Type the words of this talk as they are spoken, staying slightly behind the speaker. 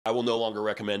I will no longer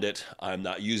recommend it. I'm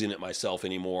not using it myself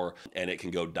anymore, and it can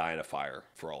go die in a fire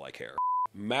for all I care.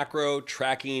 Macro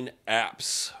tracking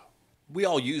apps. We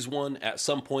all use one at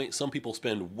some point. Some people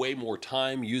spend way more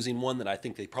time using one than I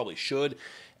think they probably should.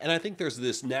 And I think there's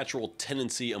this natural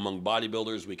tendency among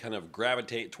bodybuilders, we kind of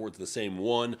gravitate towards the same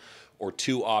one or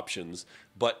two options.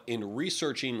 But in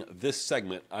researching this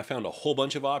segment, I found a whole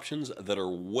bunch of options that are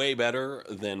way better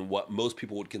than what most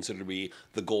people would consider to be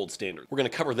the gold standard. We're gonna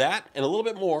cover that and a little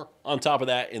bit more on top of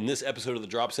that in this episode of The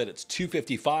Drop Set. It's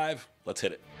 255. Let's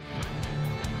hit it.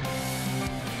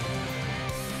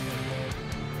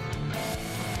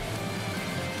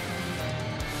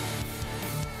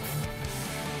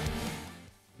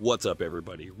 What's up,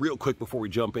 everybody? Real quick before we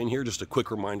jump in here, just a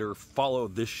quick reminder, follow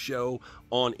this show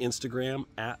on Instagram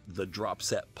at The Drop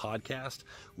Set Podcast.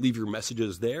 Leave your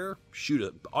messages there, shoot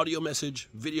an audio message,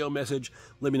 video message,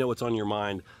 let me know what's on your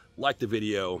mind, like the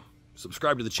video,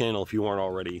 subscribe to the channel if you aren't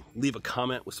already, leave a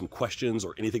comment with some questions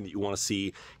or anything that you want to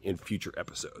see in future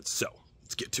episodes. So,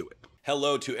 let's get to it.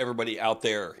 Hello to everybody out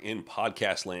there in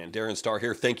podcast land. Darin Starr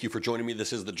here. Thank you for joining me.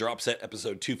 This is The Drop Set,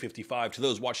 episode 255. To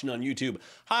those watching on YouTube,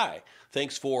 hi.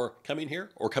 Thanks for coming here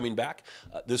or coming back.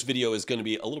 This video is going to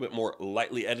be a little bit more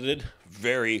lightly edited,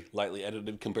 very lightly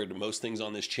edited compared to most things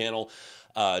on this channel.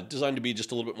 Designed to be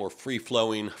just a little bit more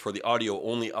free-flowing for the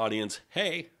audio-only audience.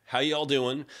 Hey, how y'all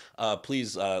doing?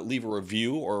 Please leave a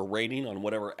review or a rating on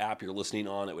whatever app you're listening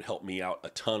on. It would help me out a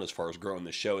ton as far as growing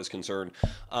this show is concerned.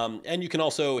 And you can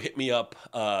also hit me up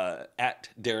at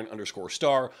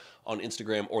Darin_Star on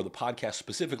Instagram, or the podcast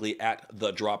specifically at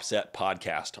The Drop Set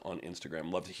Podcast on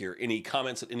Instagram. Love to hear any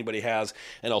comments that anybody has,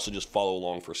 and also just follow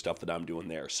along for stuff that I'm doing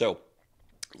there. So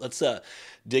let's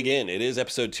dig in. It is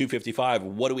episode 255.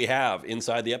 What do we have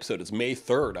inside the episode? It's May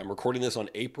 3rd. I'm recording this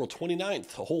on April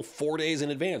 29th, a whole 4 days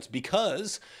in advance,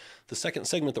 because the second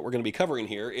segment that we're going to be covering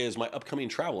here is my upcoming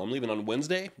travel. I'm leaving on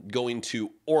Wednesday, going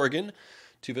to Oregon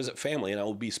to visit family, and I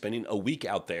will be spending a week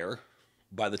out there.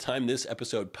 By the time this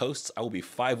episode posts, I will be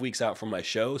 5 weeks out from my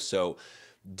show, so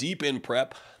deep in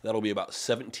prep. That'll be about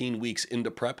 17 weeks into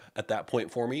prep at that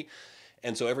point for me.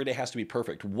 And so every day has to be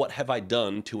perfect. What have I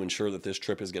done to ensure that this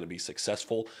trip is going to be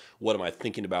successful? What am I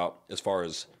thinking about as far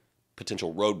as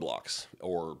potential roadblocks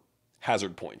or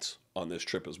hazard points on this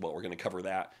trip as well? We're going to cover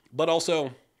that. But also,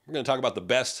 we're going to talk about the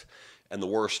best and the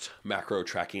worst macro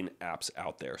tracking apps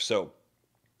out there. So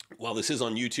while this is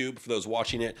on YouTube, for those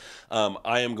watching it,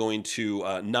 I am going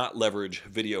to not leverage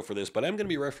video for this, but I'm going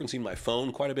to be referencing my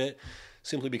phone quite a bit,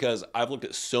 simply because I've looked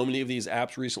at so many of these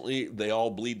apps recently, they all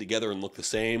bleed together and look the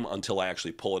same until I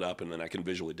actually pull it up and then I can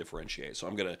visually differentiate. So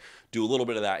I'm going to do a little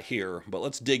bit of that here, but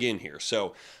let's dig in here.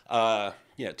 So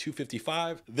yeah,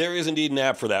 255. There is indeed an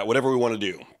app for that, whatever we want to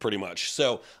do, pretty much.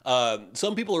 So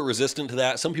some people are resistant to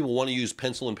that. Some people want to use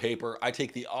pencil and paper. I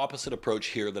take the opposite approach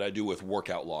here that I do with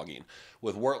workout logging.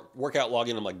 With workout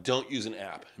logging, I'm like, don't use an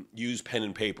app, use pen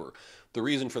and paper. The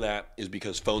reason for that is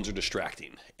because phones are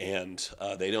distracting and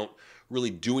they don't really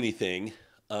do anything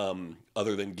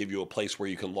other than give you a place where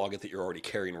you can log it that you're already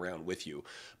carrying around with you.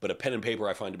 But a pen and paper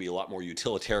I find to be a lot more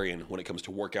utilitarian when it comes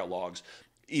to workout logs,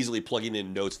 easily plugging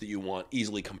in notes that you want,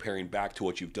 easily comparing back to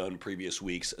what you've done previous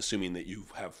weeks, assuming that you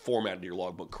have formatted your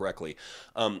logbook correctly.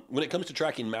 When it comes to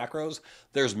tracking macros,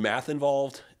 there's math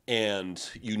involved and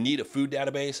you need a food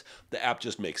database. The app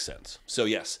just makes sense. So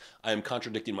yes, I am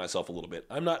contradicting myself a little bit.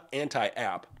 I'm not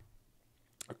anti-app.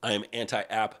 I am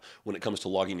anti-app when it comes to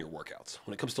logging your workouts.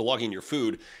 When it comes to logging your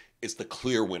food, it's the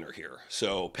clear winner here.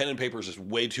 So pen and paper is just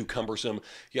way too cumbersome.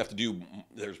 You have to do,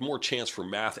 there's more chance for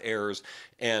math errors.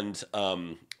 And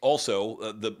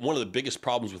also, one of the biggest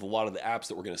problems with a lot of the apps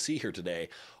that we're going to see here today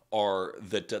are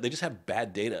that they just have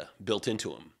bad data built into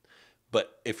them.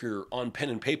 But if you're on pen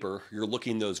and paper, you're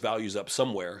looking those values up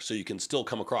somewhere so you can still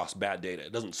come across bad data.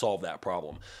 It doesn't solve that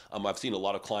problem. I've seen a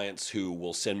lot of clients who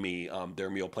will send me their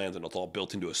meal plans and it's all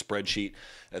built into a spreadsheet.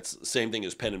 It's the same thing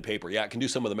as pen and paper. Yeah, it can do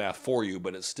some of the math for you,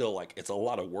 but it's still like, it's a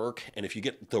lot of work. And if you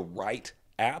get the right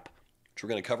app, which we're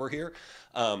going to cover here,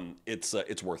 it's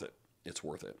worth it. It's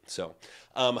worth it. So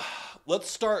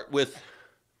let's start with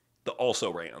the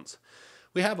also-rans.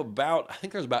 We have I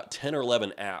think there's about 10 or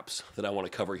 11 apps that I want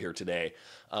to cover here today,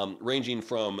 ranging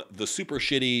from the super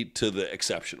shitty to the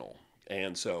exceptional.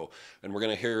 And we're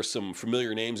going to hear some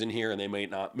familiar names in here, and they may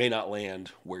not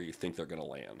land where you think they're going to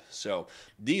land. So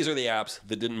these are the apps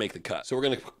that didn't make the cut. So we're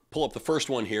going to pull up the first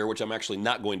one here, which I'm actually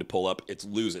not going to pull up. It's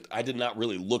Lose It. I did not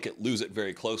really look at Lose It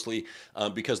very closely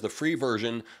because the free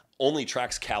version only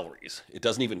tracks calories. It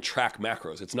doesn't even track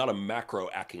macros. It's not a macro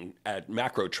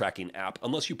tracking app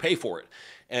unless you pay for it.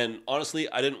 And honestly,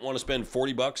 I didn't want to spend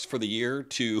 $40 for the year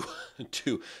to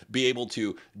be able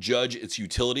to judge its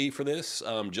utility for this,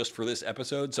 just for this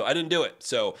episode. So I didn't do it.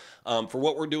 So for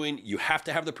what we're doing, you have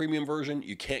to have the premium version.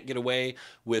 You can't get away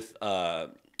with a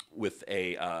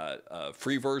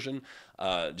free version,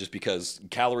 just because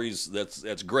calories,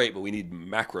 that's great, but we need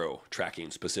macro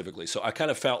tracking specifically. So I kind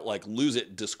of felt like Lose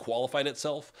It disqualified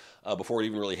itself before it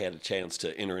even really had a chance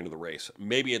to enter into the race.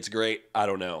 Maybe it's great. I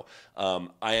don't know.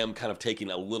 I am kind of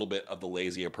taking a little bit of the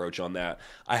lazy approach on that.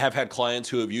 I have had clients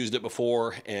who have used it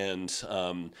before, and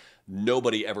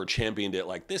nobody ever championed it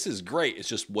like, this is great. It's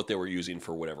just what they were using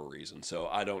for whatever reason.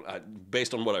 So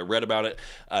based on what I read about it,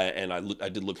 and I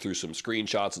did look through some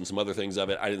screenshots and some other things of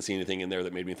it, I didn't see anything in there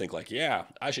that made me think like, yeah,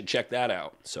 I should check that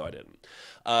out. So I didn't.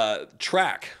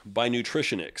 Track by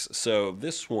Nutritionix. So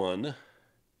this one,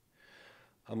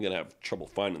 I'm going to have trouble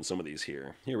finding some of these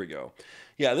here. Here we go.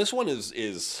 Yeah, this one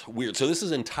is weird. So this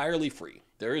is entirely free.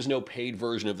 There is no paid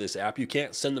version of this app. You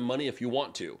can't send them money if you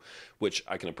want to, which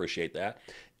I can appreciate that.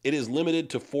 It is limited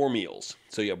to 4 meals.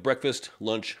 So you have breakfast,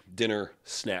 lunch, dinner,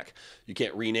 snack. You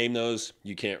can't rename those.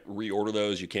 You can't reorder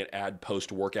those. You can't add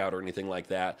post-workout or anything like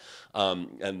that.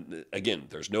 And again,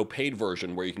 there's no paid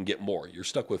version where you can get more. You're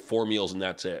stuck with 4 meals and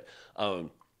that's it.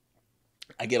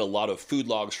 I get a lot of food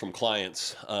logs from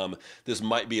clients. This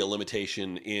might be a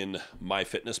limitation in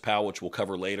MyFitnessPal, which we'll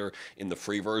cover later in the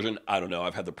free version. I don't know.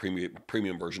 I've had the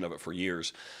premium version of it for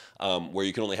years, where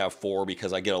you can only have 4,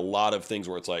 because I get a lot of things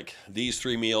where it's like these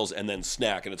 3 meals and then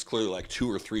snack, and it's clearly like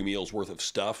 2 or 3 meals worth of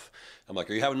stuff. I'm like,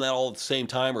 are you having that all at the same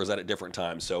time, or is that at different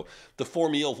times? So the 4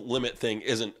 meal limit thing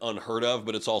isn't unheard of,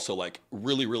 but it's also like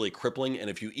really, really crippling. And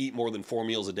if you eat more than 4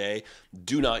 meals a day,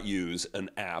 do not use an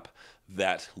app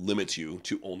that limits you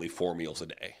to only 4 meals a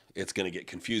day. It's going to get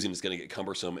confusing, it's going to get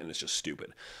cumbersome, and it's just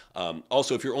stupid.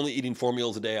 Also, if you're only eating 4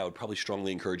 meals a day, I would probably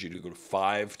strongly encourage you to go to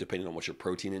 5, depending on what your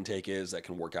protein intake is. That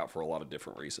can work out for a lot of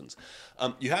different reasons.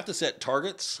 You have to set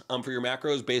targets for your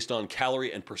macros based on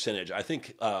calorie and percentage. I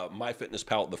think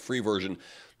MyFitnessPal, the free version,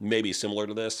 may be similar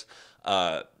to this.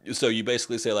 So you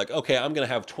basically say like, okay, I'm going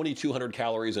to have 2,200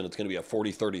 calories, and it's going to be a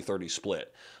 40-30-30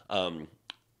 split.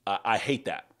 I hate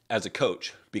that as a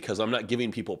coach, because I'm not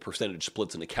giving people percentage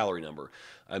splits in a calorie number.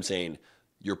 I'm saying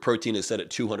your protein is set at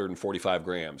 245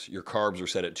 grams. Your carbs are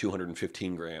set at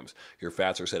 215 grams. Your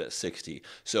fats are set at 60.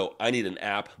 So I need an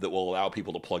app that will allow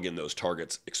people to plug in those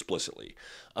targets explicitly.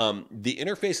 The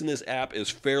interface in this app is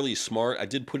fairly smart. I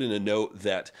did put in a note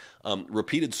that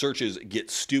repeated searches get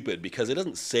stupid because it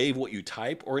doesn't save what you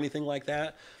type or anything like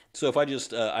that. So if I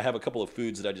just, I have a couple of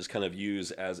foods that I just kind of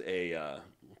use as a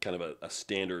kind of a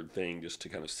standard thing just to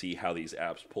kind of see how these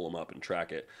apps pull them up and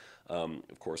track it.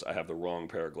 Of course, I have the wrong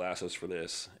pair of glasses for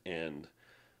this, and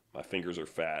my fingers are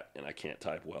fat, and I can't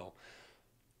type well.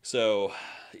 So,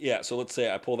 yeah, so let's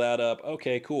say I pull that up.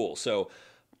 Okay, cool. So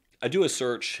I do a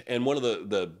search, and one of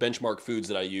the benchmark foods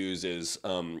that I use is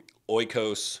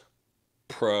Oikos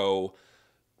Pro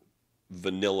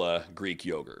Vanilla Greek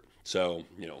Yogurt. So,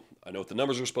 I know what the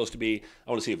numbers are supposed to be. I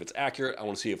want to see if it's accurate. I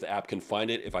want to see if the app can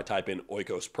find it if I type in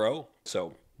Oikos Pro.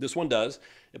 So this one does.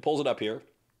 It pulls it up here.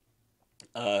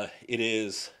 It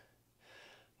is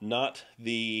not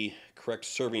the correct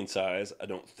serving size, I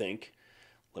don't think.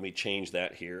 Let me change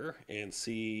that here and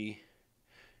see.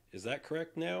 Is that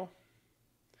correct now?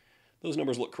 Those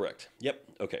numbers look correct. Yep.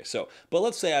 Okay. So, but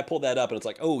let's say I pull that up and it's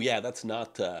like, oh yeah, that's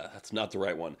not the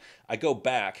right one. I go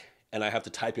back and I have to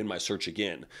type in my search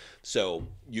again. So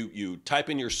you type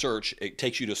in your search, it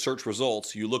takes you to search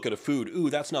results, you look at a food, ooh,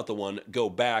 that's not the one, go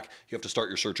back, you have to start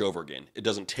your search over again. It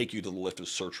doesn't take you to the list of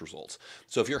search results.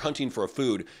 So if you're hunting for a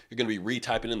food, you're gonna be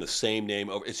retyping in the same name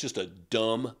over. It's just a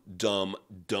dumb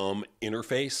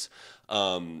interface.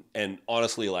 And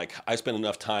honestly, like I spend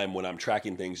enough time when I'm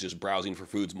tracking things, just browsing for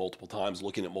foods multiple times,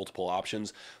 looking at multiple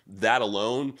options. That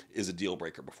alone is a deal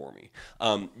breaker before me.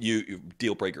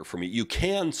 Deal breaker for me. You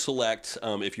can select,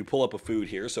 if you pull up a food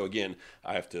here. So again,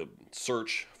 I have to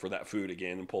search for that food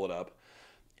again and pull it up.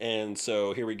 And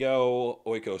so here we go.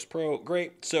 Oikos Pro.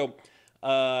 Great. So,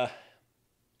 by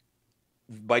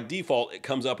default, it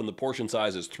comes up and the portion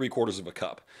size is 3/4 of a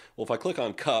cup. Well, if I click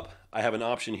on cup, I have an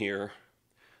option here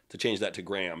to change that to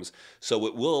grams. So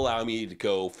it will allow me to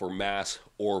go for mass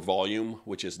or volume,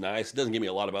 which is nice. It doesn't give me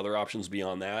a lot of other options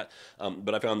beyond that.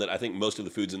 But I found that I think most of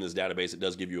the foods in this database, it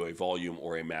does give you a volume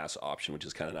or a mass option, which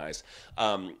is kind of nice.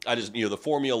 I just, the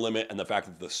 4 meal limit and the fact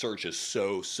that the search is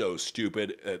so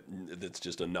stupid, it's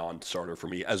just a non-starter for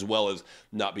me, as well as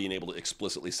not being able to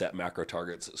explicitly set macro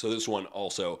targets. So this one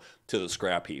also to the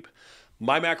scrap heap.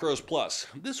 MyMacros Plus.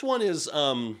 This one is,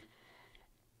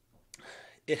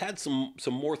 it had some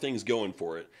more things going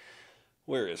for it.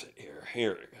 Where is it here?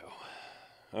 Here we go.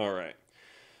 All right.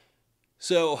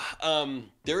 So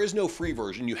there is no free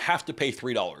version. You have to pay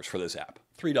 $3 for this app.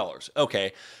 $3.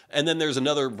 Okay. And then there's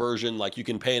another version, like you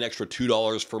can pay an extra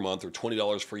 $2 per month or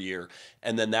 $20 per year.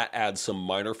 And then that adds some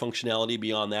minor functionality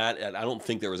beyond that. And I don't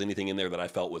think there was anything in there that I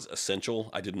felt was essential.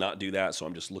 I did not do that. So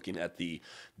I'm just looking at the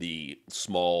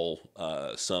small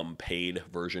sum paid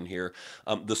version here.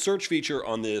 The search feature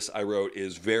on this, I wrote,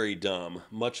 is very dumb,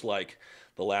 much like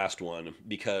the last one,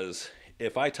 because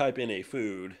if I type in a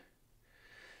food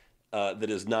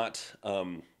that is not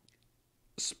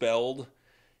spelled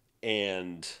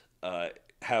and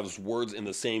has words in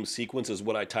the same sequence as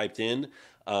what I typed in,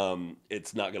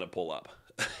 it's not going to pull up.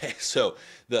 So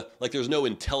there's no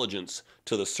intelligence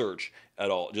to the search at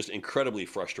all. Just incredibly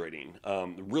frustrating.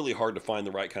 Really hard to find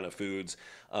the right kind of foods.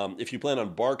 If you plan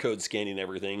on barcode scanning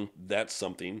everything, that's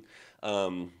something.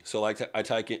 So like I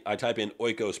type in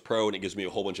Oikos Pro and it gives me a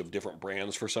whole bunch of different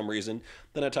brands for some reason.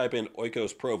 Then I type in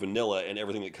Oikos Pro Vanilla and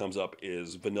everything that comes up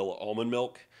is vanilla almond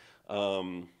milk.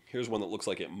 Here's one that looks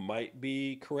like it might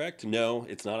be correct. No,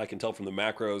 it's not. I can tell from the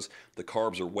macros the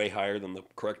carbs are way higher than the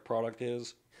correct product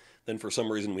is. Then for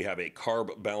some reason we have a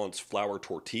carb balanced flour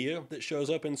tortilla that shows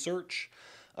up in search.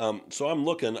 So I'm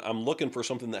looking for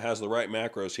something that has the right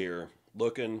macros here.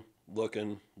 Looking.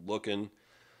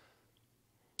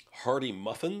 Hearty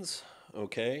muffins,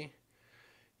 okay.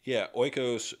 Yeah,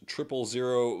 Oikos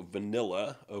 000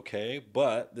 vanilla, okay.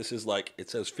 But this is like, it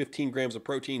says 15 grams of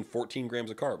protein, 14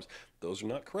 grams of carbs. Those are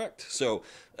not correct. So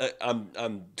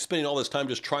I'm spending all this time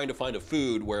just trying to find a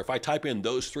food where if I type in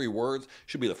those 3 words,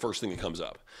 should be the first thing that comes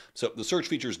up. So the search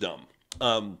feature is dumb.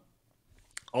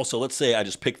 Also, let's say I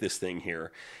just pick this thing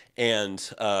here. And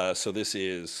so this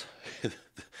is,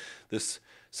 this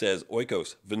says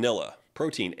Oikos vanilla,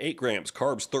 protein 8 grams,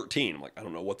 carbs 13. I'm like, I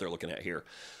don't know what they're looking at here.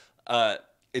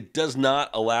 It does not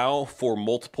allow for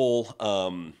multiple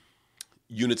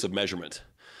units of measurement.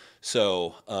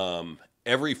 So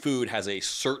every food has a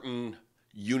certain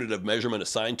unit of measurement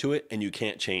assigned to it, and you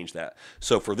can't change that.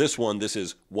 So for this one, this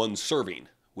is 1 serving,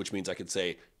 which means I could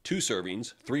say 2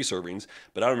 servings, 3 servings,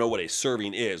 but I don't know what a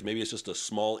serving is. Maybe it's just a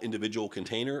small individual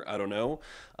container. I don't know.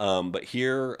 But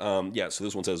here, yeah, so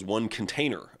this one says 1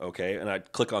 container, okay? And I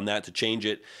click on that to change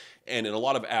it. And in a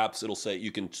lot of apps, it'll say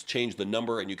you can change the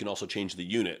number and you can also change the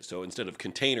unit. So instead of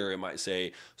container, it might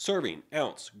say serving,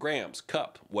 ounce, grams,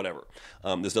 cup, whatever.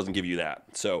 This doesn't give you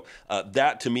that. So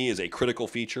that to me is a critical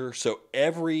feature. So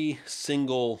every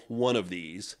single one of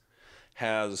these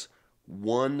has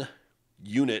 1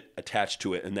 unit attached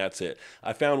to it, and that's it.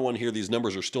 I found one here. These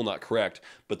numbers are still not correct,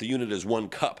 but the unit is 1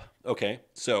 cup. Okay,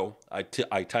 so I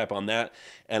type on that,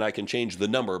 and I can change the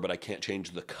number, but I can't change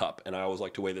the cup. And I always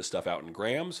like to weigh this stuff out in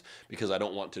grams because I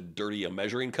don't want to dirty a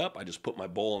measuring cup. I just put my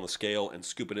bowl on the scale and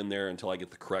scoop it in there until I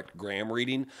get the correct gram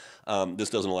reading.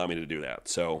 This doesn't allow me to do that.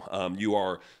 So you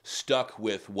are stuck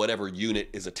with whatever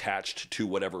unit is attached to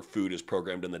whatever food is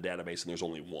programmed in the database, and there's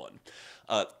only 1.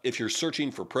 If you're searching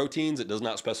for proteins, it does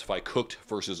not specify cooked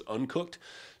versus uncooked.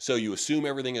 So you assume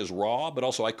everything is raw, but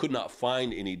also I could not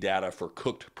find any data for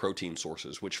cooked protein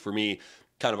sources, which for me,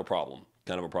 kind of a problem.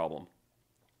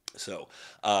 So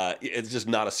it's just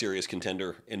not a serious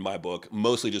contender in my book,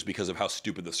 mostly just because of how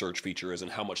stupid the search feature is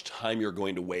and how much time you're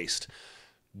going to waste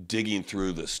digging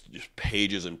through this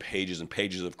pages and pages and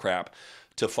pages of crap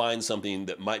to find something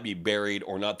that might be buried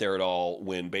or not there at all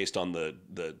when based on the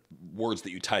words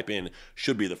that you type in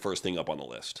should be the first thing up on the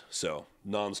list. So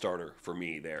non-starter for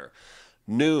me there.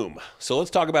 Noom. So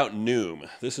let's talk about Noom.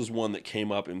 This is one that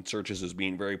came up in searches as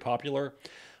being very popular.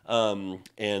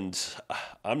 And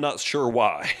I'm not sure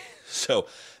why. So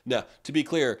now, to be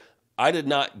clear, I did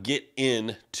not get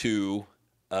into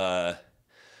the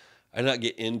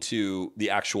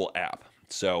actual app.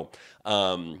 So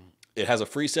it has a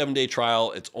free 7-day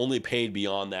trial. It's only paid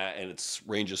beyond that, and it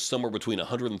ranges somewhere between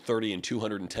 $130 and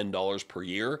 $210 per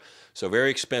year. So very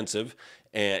expensive,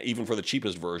 and even for the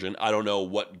cheapest version. I don't know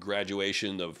what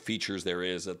graduation of features there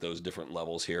is at those different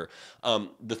levels here.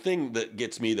 The thing that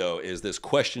gets me, though, is this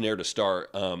questionnaire to start.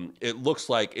 It looks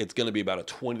like it's going to be about a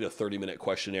 20 to 30-minute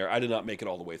questionnaire. I did not make it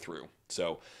all the way through,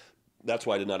 so that's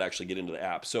why I did not actually get into the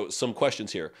app. So some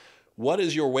questions here. What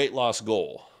is your weight loss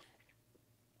goal?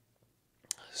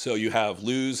 So you have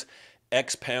lose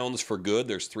X pounds for good.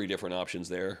 There's 3 different options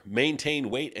there. Maintain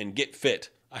weight and get fit.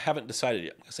 I haven't decided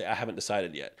yet. I haven't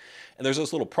decided yet. And there's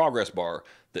this little progress bar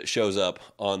that shows up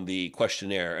on the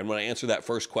questionnaire. And when I answer that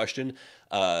first question,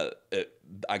 I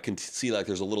can see like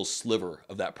there's a little sliver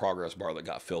of that progress bar that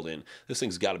got filled in. This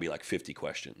thing's got to be like 50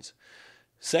 questions.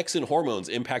 Sex and hormones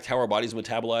impact how our bodies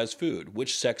metabolize food.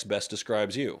 Which sex best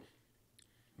describes you?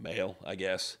 Male, I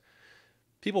guess.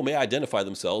 People may identify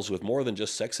themselves with more than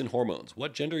just sex and hormones.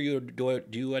 What gender do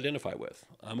you identify with?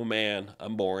 I'm a man.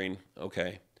 I'm boring.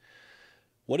 Okay.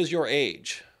 What is your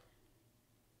age?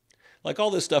 Like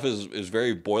all this stuff is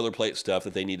very boilerplate stuff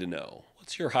that they need to know.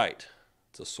 What's your height?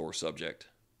 It's a sore subject.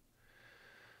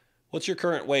 What's your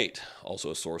current weight?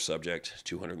 Also a sore subject,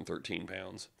 213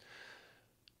 pounds.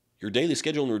 Your daily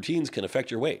schedule and routines can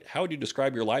affect your weight. How would you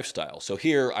describe your lifestyle? So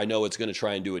here, I know it's going to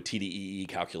try and do a TDEE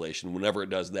calculation. Whenever it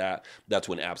does that, that's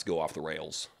when apps go off the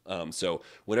rails. So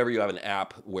whenever you have an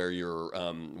app where you're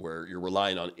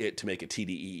relying on it to make a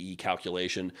TDEE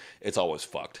calculation, it's always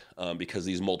fucked because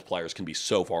these multipliers can be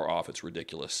so far off, it's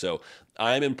ridiculous. So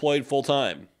I'm employed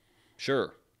full-time.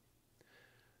 Sure.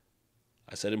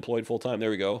 I said employed full-time. There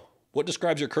we go. What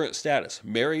describes your current status?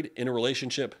 Married, in a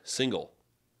relationship, single.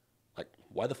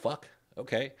 Why the fuck?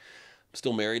 Okay. I'm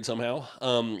still married somehow.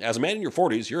 As a man in your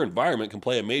 40s, your environment can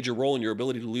play a major role in your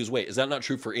ability to lose weight. Is that not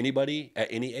true for anybody at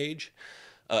any age?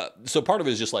 So part of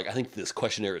it is just like, I think this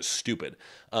questionnaire is stupid.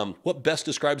 What best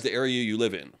describes the area you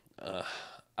live in?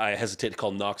 I hesitate to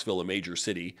call Knoxville a major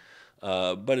city,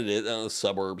 but it is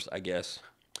suburbs, I guess.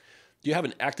 Do you have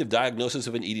an active diagnosis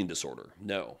of an eating disorder?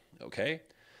 No. Okay.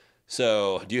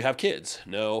 So do you have kids?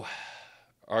 No.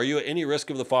 Are you at any risk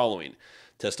of the following?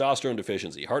 Testosterone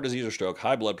deficiency, heart disease or stroke,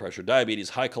 high blood pressure, diabetes,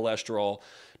 high cholesterol,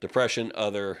 depression,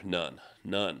 other, none.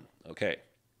 None. Okay.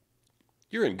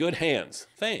 You're in good hands.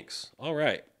 Thanks. All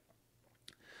right.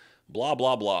 Blah,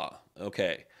 blah, blah.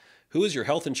 Okay. Who is your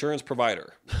health insurance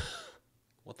provider?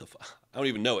 What the fuck? I don't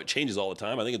even know. It changes all the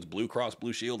time. I think it's Blue Cross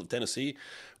Blue Shield of Tennessee.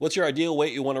 What's your ideal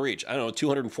weight you want to reach? I don't know,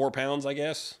 204 pounds, I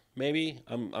guess, maybe.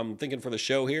 I'm thinking for the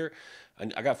show here.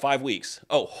 I got 5 weeks.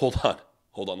 Oh, hold on.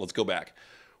 Hold on. Let's go back.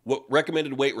 What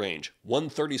recommended weight range?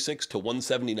 136 to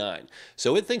 179.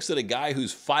 So it thinks that a guy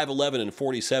who's 5'11 and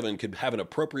 47 could have an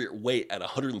appropriate weight at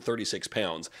 136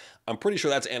 pounds. I'm pretty sure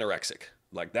that's anorexic.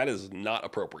 Like, that is not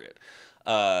appropriate.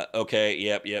 Okay,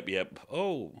 yep.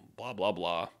 Oh, blah, blah,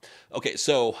 blah. Okay,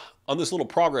 so on this little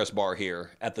progress bar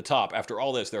here at the top, after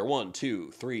all this, there are 1,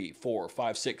 2, 3, 4,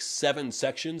 5, 6, 7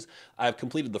 sections. I've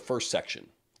completed the first section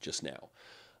just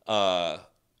now.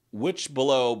 Which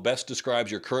below best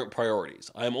describes your current priorities?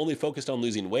 I am only focused on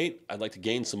losing weight. I'd like to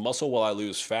gain some muscle while I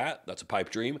lose fat. That's a pipe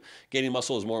dream. Gaining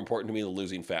muscle is more important to me than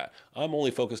losing fat. I'm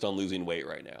only focused on losing weight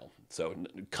right now. So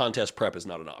contest prep is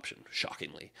not an option,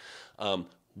 shockingly.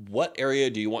 What area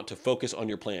do you want to focus on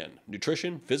your plan?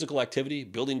 Nutrition, physical activity,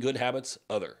 building good habits,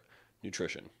 other.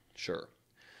 Nutrition, sure.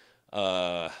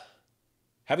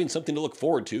 Having something to look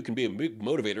forward to can be a big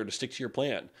motivator to stick to your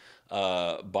plan.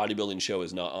 Bodybuilding show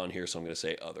is not on here, so I'm going to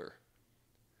say other.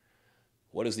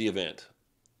 What is the event?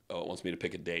 Oh, it wants me to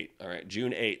pick a date. All right,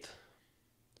 June 8th.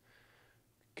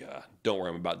 God, don't worry,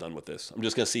 I'm about done with this. I'm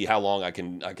just going to see how long I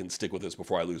can stick with this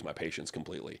before I lose my patience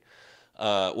completely.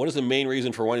 What is the main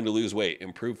reason for wanting to lose weight?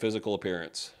 Improve physical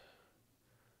appearance.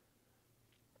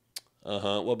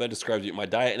 What best describes you? My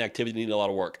diet and activity need a lot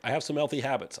of work. I have some healthy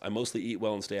habits. I mostly eat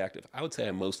well and stay active. I would say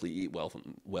I mostly eat well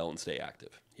and stay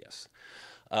active. Yes.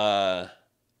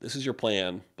 This is your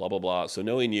plan, blah, blah, blah. So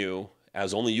knowing you,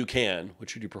 as only you can,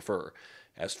 which would you prefer?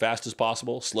 As fast as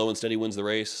possible, slow and steady wins the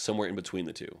race, somewhere in between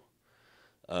the two.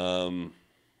 I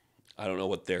don't know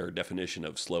what their definition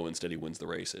of slow and steady wins the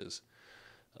race is.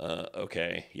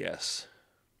 Okay, yes.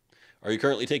 Are you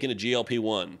currently taking a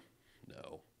GLP-1?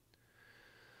 No.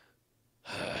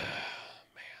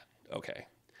 Man, okay.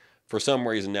 For some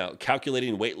reason now,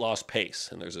 calculating weight loss pace,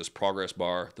 and there's this progress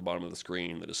bar at the bottom of the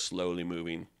screen that is slowly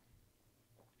moving.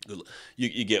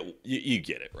 You get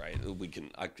it, right?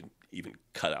 I can even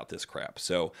cut out this crap.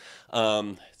 So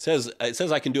it says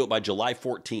I can do it by July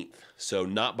 14th, so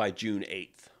not by June 8th.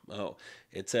 Oh,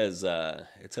 it says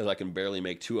I can barely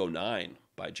make 209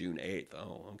 by June 8th.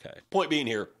 Oh, okay. Point being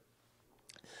here,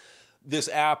 this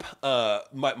app,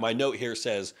 my note here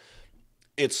says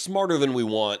it's smarter than we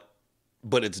want,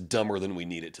 but it's dumber than we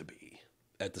need it to be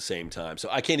at the same time. So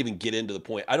I can't even get into the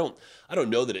point. I don't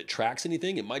know that it tracks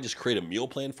anything. It might just create a meal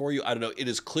plan for you. I don't know. It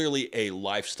is clearly a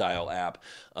lifestyle app.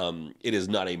 It is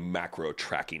not a macro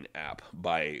tracking app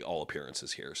by all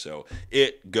appearances here. So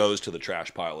it goes to the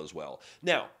trash pile as well.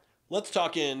 Now, let's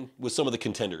talk in with some of the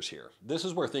contenders here. This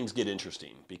is where things get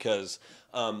interesting because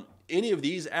any of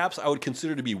these apps I would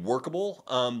consider to be workable.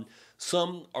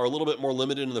 Some are a little bit more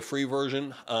limited in the free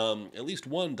version. At least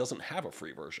one doesn't have a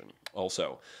free version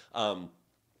also.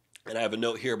 And I have a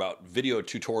note here about video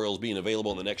tutorials being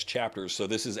available in the next chapters. So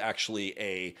this is actually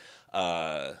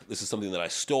this is something that I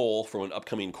stole from an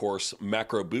upcoming course,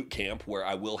 Macro Bootcamp, where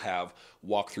I will have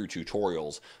walkthrough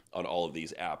tutorials on all of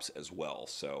these apps as well.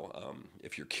 So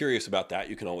if you're curious about that,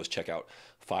 you can always check out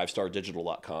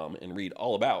 5stardigital.com and read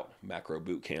all about Macro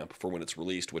Bootcamp for when it's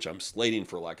released, which I'm slating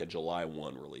for like a July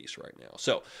 1 release right now.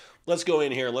 So let's go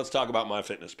in here and let's talk about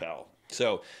MyFitnessPal.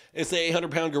 So it's the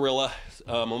 800-pound gorilla.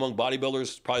 Among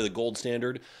bodybuilders, probably the gold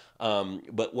standard.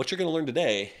 But what you're going to learn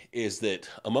today is that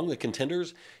among the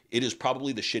contenders, it is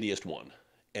probably the shittiest one.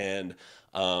 And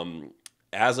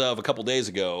as of a couple days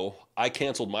ago, I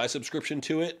canceled my subscription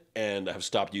to it and have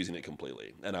stopped using it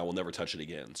completely. And I will never touch it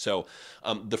again. So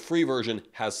the free version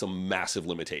has some massive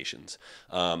limitations.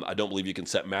 I don't believe you can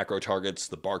set macro targets.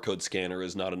 The barcode scanner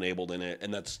is not enabled in it.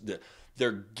 And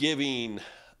they're giving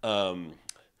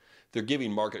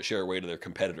market share away to their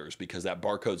competitors because that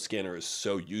barcode scanner is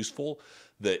so useful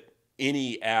that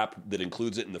any app that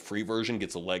includes it in the free version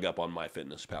gets a leg up on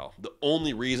MyFitnessPal. The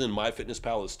only reason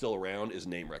MyFitnessPal is still around is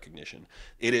name recognition.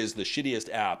 It is the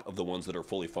shittiest app of the ones that are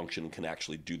fully functioning and can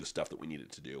actually do the stuff that we need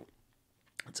it to do.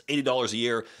 It's $80 a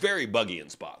year, very buggy in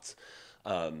spots.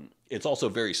 It's also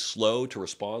very slow to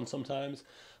respond sometimes.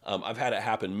 I've had it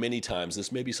happen many times.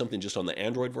 This may be something just on the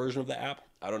Android version of the app.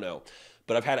 I don't know.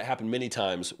 But I've had it happen many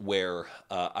times where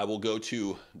I will go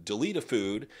to delete a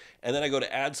food and then I go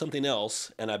to add something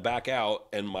else and I back out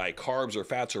and my carbs or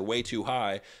fats are way too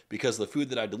high because the food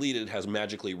that I deleted has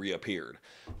magically reappeared.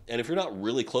 And if you're not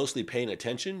really closely paying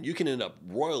attention, you can end up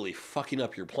royally fucking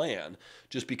up your plan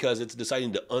just because it's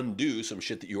deciding to undo some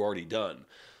shit that you already done.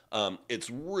 It's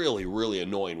really, really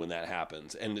annoying when that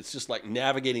happens. And it's just like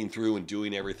navigating through and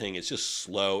doing everything. It's just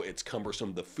slow. It's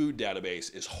cumbersome. The food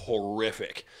database is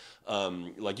horrific.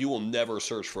 Like you will never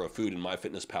search for a food in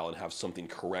MyFitnessPal and have something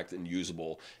correct and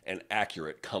usable and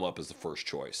accurate come up as the first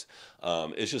choice.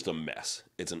 It's just a mess.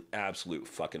 It's an absolute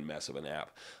fucking mess of an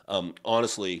app.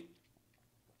 Honestly,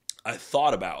 I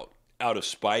thought about, out of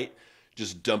spite,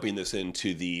 just dumping this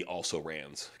into the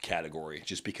also-rans category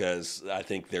just because I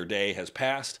think their day has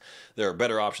passed. There are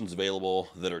better options available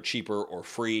that are cheaper or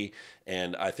free,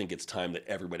 and I think it's time that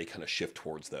everybody kind of shift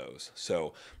towards those.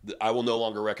 So I will no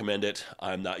longer recommend it.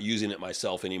 I'm not using it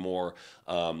myself anymore,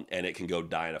 and it can go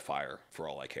die in a fire for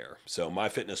all I care. So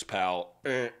MyFitnessPal,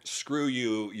 screw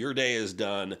you. Your day is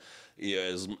done.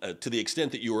 To the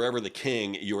extent that you were ever the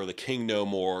king, you are the king no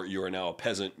more. You are now a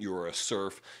peasant. You are a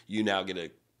serf. You now get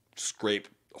to scrape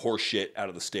horse shit out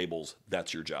of the stables.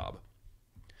 That's your job.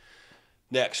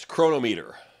 Next,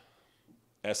 Cronometer.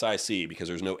 SIC, because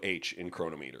there's no H in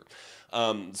Cronometer.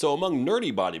 So among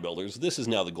nerdy bodybuilders, this is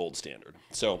now the gold standard.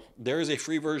 So there is a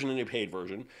free version and a paid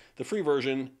version. The free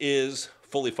version is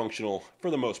fully functional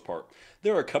for the most part.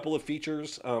 There are a couple of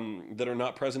features that are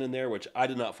not present in there, which I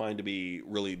did not find to be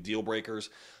really deal breakers.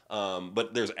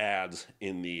 But there's ads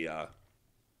in the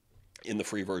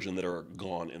free version that are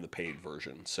gone in the paid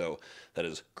version. So that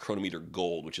is Cronometer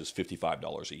Gold, which is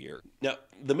 $55 a year. Now,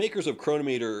 the makers of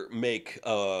Cronometer make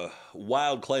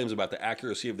wild claims about the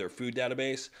accuracy of their food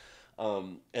database.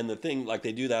 And the thing, like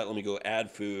they do that, let me go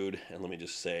add food, and let me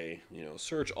just say,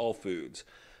 search all foods.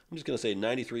 I'm just going to say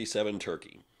 93.7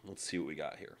 turkey. Let's see what we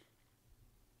got here.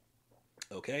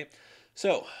 Okay,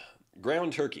 so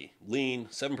ground turkey, lean,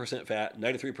 7% fat,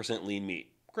 93% lean meat.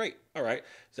 Great. All right.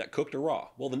 Is that cooked or raw?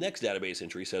 Well, the next database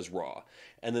entry says raw.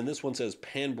 And then this one says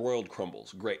pan-broiled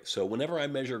crumbles. Great. So whenever I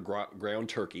measure ground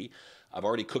turkey, I've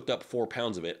already cooked up 4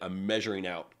 pounds of it. I'm measuring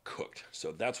out cooked.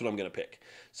 So that's what I'm going to pick.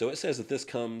 So it says that this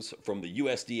comes from the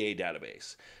USDA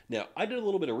database. Now, I did a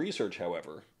little bit of research,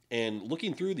 however, and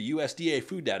looking through the USDA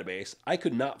food database, I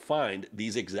could not find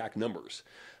these exact numbers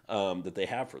that they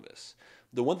have for this.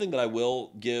 The one thing that I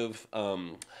will give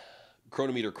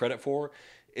Cronometer credit for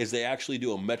is they actually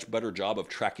do a much better job of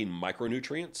tracking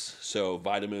micronutrients, so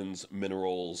vitamins,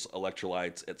 minerals,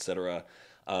 electrolytes, etc.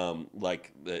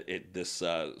 This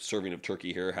serving of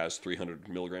turkey here has 300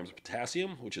 milligrams of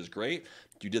potassium, which is great.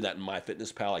 If you did that in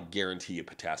MyFitnessPal, I guarantee you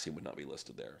potassium would not be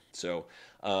listed there. So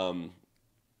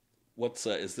this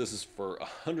is for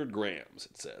 100 grams,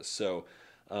 it says. So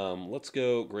let's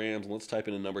go grams, and let's type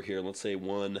in a number here, and let's say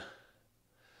 1.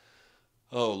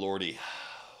 Oh, Lordy.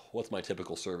 What's my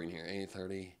typical serving here?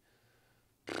 830.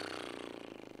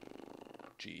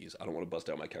 Geez, I don't want to bust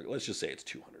out my calculator. Let's just say it's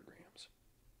 200 grams.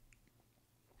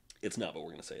 It's not, but we're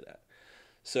going to say that.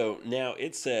 So now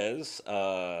it says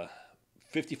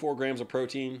 54 grams of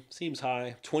protein seems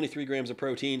high. 23 grams of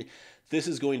protein. This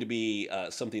is going to be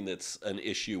something that's an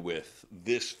issue with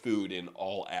this food in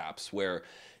all apps, where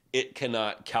it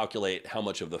cannot calculate how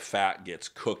much of the fat gets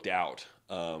cooked out.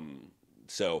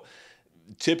 So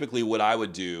typically what I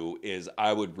would do is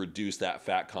I would reduce that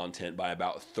fat content by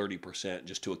about 30%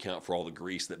 just to account for all the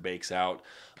grease that bakes out.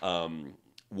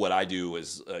 What I do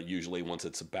is usually once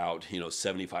it's about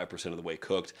 75% of the way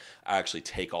cooked, I actually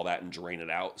take all that and drain it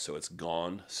out so it's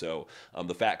gone. So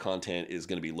the fat content is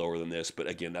going to be lower than this, but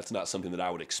again, that's not something that I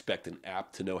would expect an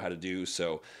app to know how to do.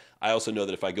 So I also know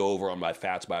that if I go over on my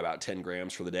fats by about 10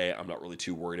 grams for the day, I'm not really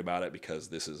too worried about it because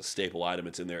this is a staple item.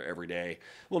 It's in there every day.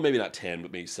 Well, maybe not 10,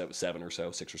 but maybe seven or so,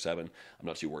 6 or 7. I'm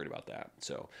not too worried about that.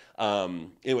 So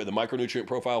anyway, the micronutrient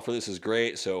profile for this is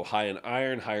great. So high in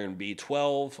iron, higher in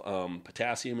B12,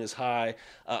 potassium is high.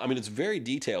 I mean, it's very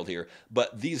detailed here,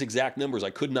 but these exact numbers, I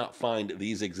could not find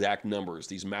these exact numbers,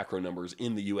 these macro numbers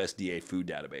in the USDA food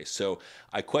database. So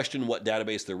I question what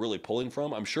database they're really pulling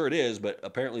from. I'm sure it is, but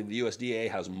apparently the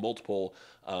USDA has multiple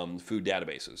food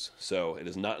databases. So it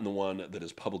is not in the one that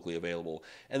is publicly available.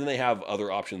 And then they have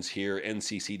other options here,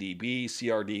 NCCDB,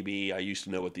 CRDB. I used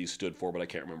to know what these stood for, but I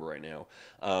can't remember right now.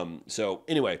 So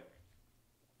anyway,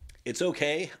 it's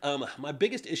okay. My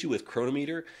biggest issue with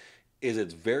Cronometer is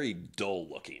it's very dull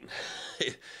looking.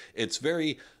 It's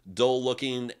very dull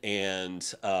looking,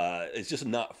 and it's just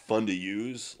not fun to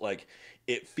use. Like,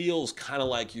 it feels kind of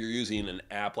like you're using an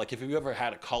app. Like if you've ever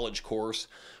had a college course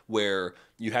where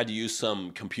you had to use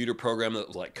some computer program that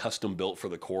was like custom built for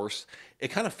the course, it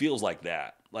kind of feels like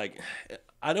that. Like,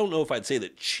 I don't know if I'd say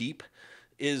that cheap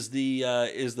is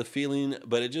the feeling,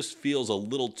 but it just feels a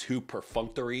little too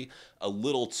perfunctory, a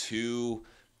little too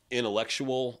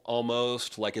intellectual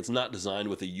almost. Like it's not designed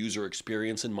with a user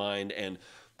experience in mind. And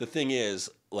the thing is,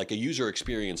 like, a user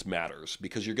experience matters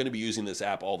because you're going to be using this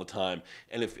app all the time.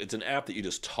 And if it's an app that you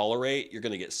just tolerate, you're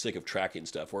going to get sick of tracking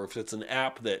stuff. Or if it's an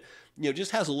app that,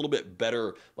 just has a little bit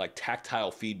better like tactile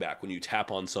feedback when you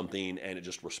tap on something and it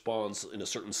just responds in a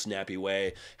certain snappy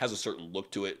way, has a certain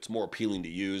look to it, it's more appealing to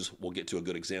use. We'll get to a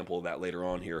good example of that later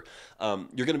on here.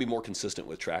 You're going to be more consistent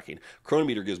with tracking.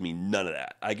 Cronometer gives me none of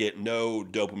that. I get no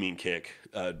dopamine kick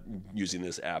using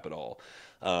this app at all,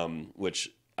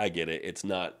 which I get it. It's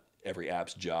not every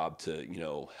app's job to,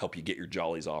 help you get your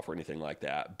jollies off or anything like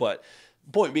that. But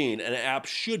point being, an app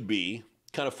should be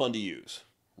kind of fun to use,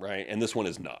 right? And this one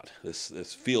is not. This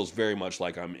feels very much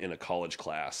like I'm in a college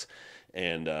class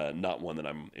and not one that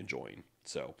I'm enjoying.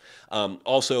 So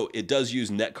also, it does use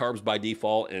net carbs by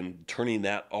default, and turning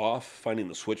that off, finding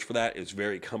the switch for that is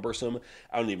very cumbersome.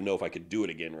 I don't even know if I could do it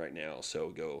again right now. So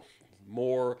go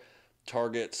more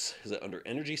targets. Is it under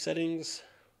energy settings?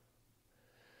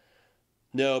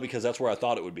 No, because that's where I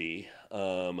thought it would be.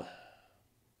 It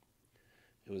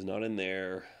was not in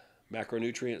there.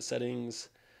 Macronutrient settings,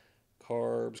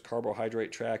 carbs,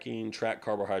 carbohydrate tracking, track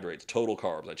carbohydrates, total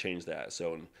carbs. I changed that.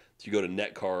 So if you go to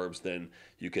net carbs, then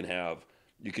you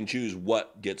can choose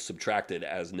what gets subtracted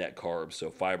as net carbs.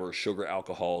 So fiber, sugar,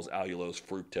 alcohols, allulose,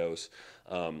 fructose.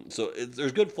 So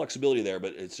there's good flexibility there,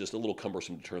 but it's just a little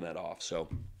cumbersome to turn that off. So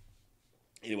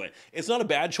anyway, it's not a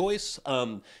bad choice,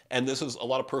 and this is a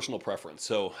lot of personal preference.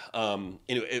 So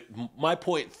anyway, my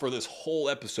point for this whole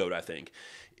episode, I think,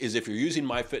 is if you're using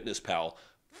MyFitnessPal,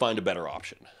 find a better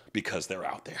option because they're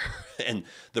out there. And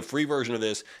the free version of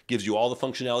this gives you all the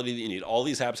functionality that you need. All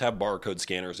these apps have barcode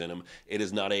scanners in them. It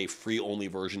is not a free-only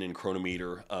version in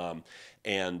Cronometer.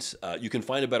 And you can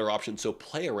find a better option. So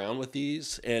play around with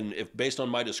these. And if based on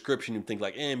my description, you think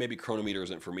like, maybe Cronometer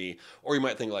isn't for me. Or you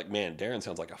might think like, man, Darin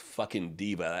sounds like a fucking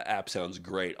diva. That app sounds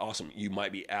great. Awesome. You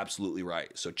might be absolutely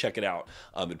right. So check it out.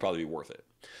 It'd probably be worth it.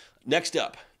 Next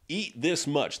up, Eat This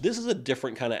Much. This is a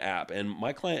different kind of app. And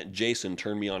my client, Jason,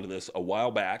 turned me onto this a while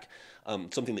back,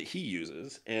 something that he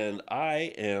uses. And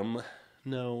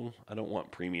no, I don't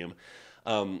want premium.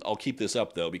 I'll keep this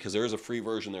up though, because there is a free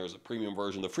version, there is a premium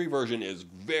version. The free version is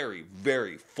very,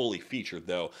 very fully featured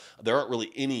though. There aren't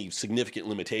really any significant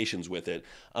limitations with it.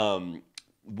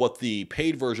 What the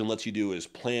paid version lets you do is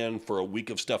plan for a week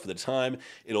of stuff at a time.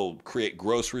 It'll create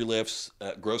grocery lists,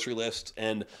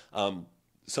 and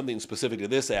something specific to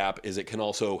this app is it can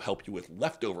also help you with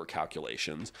leftover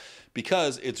calculations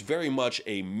because it's very much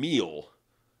a meal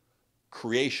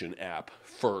creation app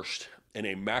first and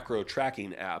a macro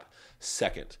tracking app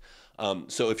second.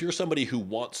 So if you're somebody who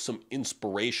wants some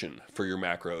inspiration for your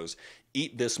macros,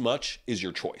 Eat This Much is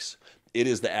your choice. It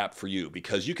is the app for you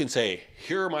because you can say,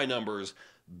 here are my numbers,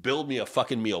 build me a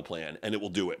fucking meal plan, and it will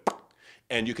do it.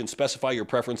 And you can specify your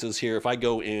preferences here. If I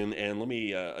go in and let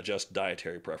me adjust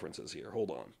dietary preferences here. Hold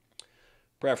on.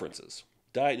 Preferences.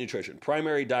 Diet nutrition.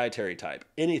 Primary dietary type.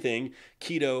 Anything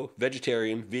keto,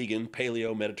 vegetarian, vegan,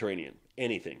 paleo, Mediterranean.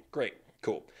 Anything. Great.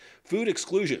 Cool. Food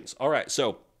exclusions. All right.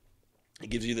 So it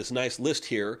gives you this nice list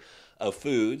here of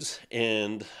foods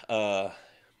and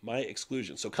my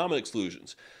exclusions. So common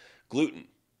exclusions: gluten,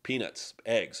 peanuts,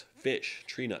 eggs, fish,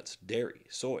 tree nuts, dairy,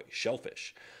 soy,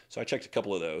 shellfish. So I checked a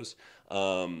couple of those.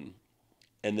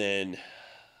 And then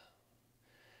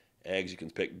eggs, you can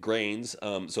pick grains.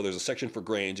 So there's a section for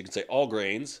grains. You can say all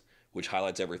grains, which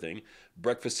highlights everything.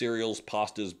 Breakfast cereals,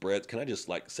 pastas, breads. Can I just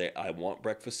like say I want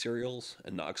breakfast cereals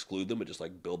and not exclude them, but just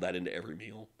like build that into every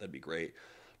meal? That'd be great.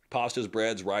 Pastas,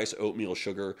 breads, rice, oatmeal,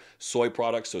 sugar, soy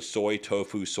products. So soy,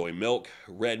 tofu, soy milk.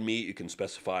 Red meat, you can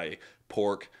specify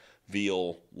pork,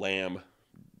 veal, lamb,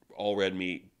 all red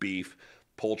meat, beef,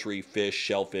 poultry, fish,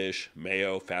 shellfish,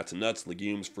 mayo, fats and nuts,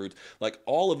 legumes, fruits. Like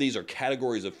all of these are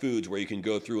categories of foods where you can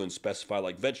go through and specify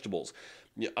like vegetables.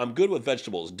 I'm good with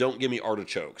vegetables. Don't give me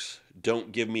artichokes.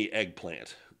 Don't give me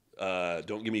eggplant.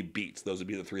 Don't give me beets. Those would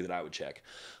be the three that I would check.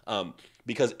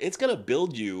 Because it's going to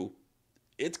build you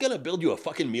a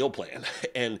fucking meal plan.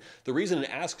 And the reason it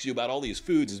asks you about all these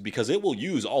foods is because it will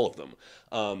use all of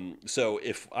them. So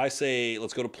if I say,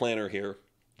 let's go to planner here,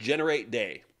 generate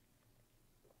day.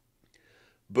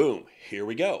 Boom, here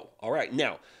we go. All right,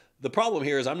 now, the problem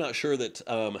here is I'm not sure that,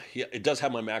 it does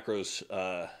have my macros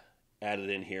added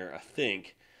in here, I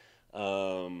think.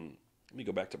 Let me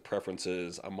go back to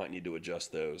preferences. I might need to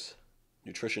adjust those.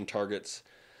 Nutrition targets.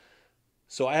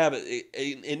 So I have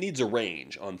it needs a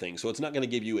range on things. So it's not going to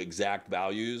give you exact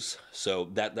values. So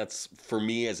that's for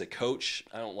me as a coach,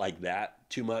 I don't like that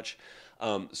too much.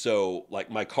 So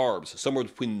like my carbs, somewhere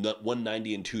between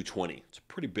 190 and 220. It's a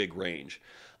pretty big range.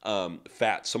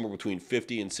 Fat, somewhere between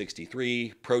 50 and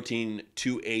 63. Protein,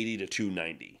 280 to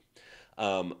 290.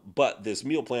 But this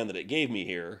meal plan that it gave me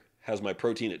here has my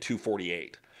protein at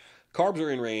 248. Carbs are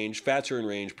in range, fats are in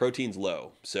range, protein's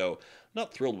low. So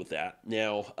not thrilled with that.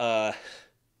 Now,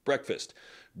 breakfast.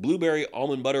 Blueberry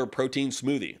almond butter protein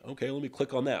smoothie. Okay, let me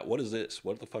click on that. What is this?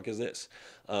 What the fuck is this?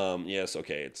 Yes,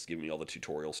 okay, it's giving me all the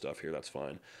tutorial stuff here. That's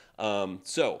fine.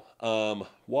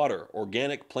 Water,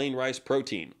 organic plain rice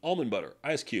protein, almond butter,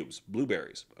 ice cubes,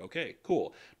 blueberries. Okay,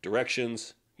 cool.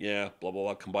 Directions, yeah, blah, blah,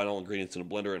 blah. Combine all ingredients in a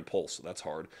blender and pulse. That's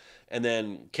hard. And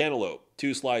then cantaloupe,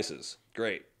 2 slices.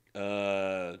 Great.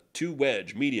 2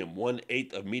 wedge, medium,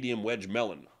 1/8 of medium wedge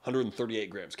melon, 138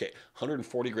 grams. Okay,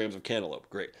 140 grams of cantaloupe.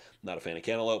 Great. Not a fan of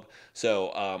cantaloupe. So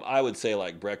I would say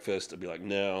like breakfast, I'd be like,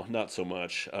 no, not so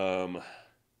much. Can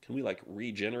we like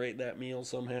regenerate that meal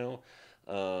somehow?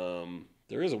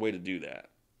 There is a way to do that.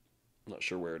 I'm not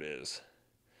sure where it is.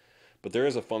 But there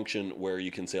is a function where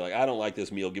you can say like, I don't like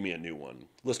this meal, give me a new one.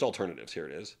 List alternatives. Here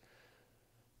it is.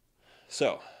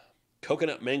 So,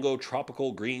 coconut mango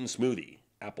tropical green smoothie.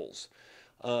 Apples.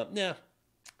 Oatmeal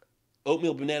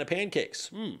banana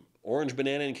pancakes. Orange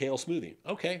banana and kale smoothie.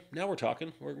 Okay, now we're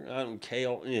talking. We're on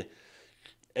kale.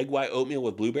 Egg white oatmeal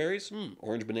with blueberries.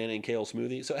 Orange banana and kale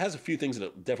smoothie. So it has a few things that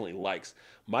it definitely likes.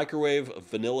 Microwave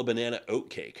vanilla banana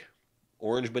oat cake.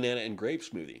 Orange banana and grape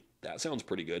smoothie. That sounds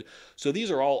pretty good. So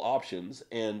these are all options,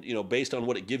 and based on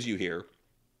what it gives you here,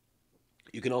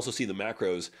 you can also see the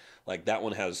macros. Like that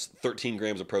one has 13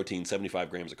 grams of protein,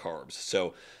 75 grams of carbs.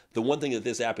 So the one thing that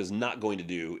this app is not going to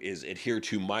do is adhere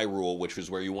to my rule, which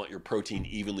is where you want your protein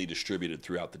evenly distributed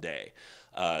throughout the day.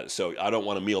 So I don't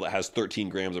want a meal that has 13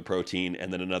 grams of protein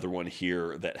and then another one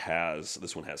here that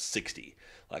this one has 60.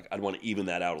 Like I'd want to even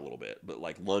that out a little bit. But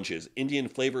like lunch is Indian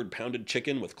flavored pounded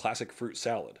chicken with classic fruit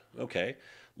salad. Okay.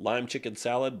 Lime chicken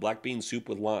salad, black bean soup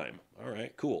with lime. All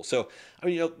right, cool. So, I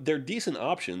mean, they're decent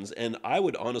options, and I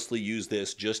would honestly use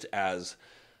this just as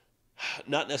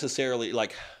not necessarily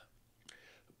like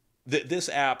this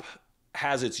app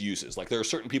has its uses. Like there are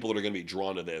certain people that are going to be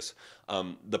drawn to this.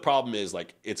 The problem is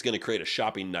like it's going to create a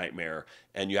shopping nightmare,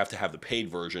 and you have to have the paid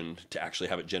version to actually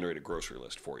have it generate a grocery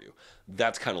list for you.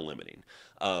 That's kind of limiting.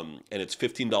 And it's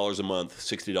 $15 a month,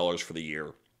 $60 for the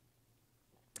year.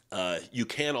 You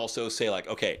can also say like,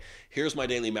 okay, here's my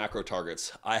daily macro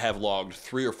targets. I have logged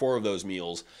 3 or 4 of those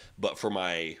meals, but for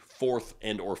my 4th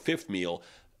and or 5th meal,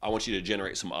 I want you to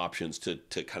generate some options to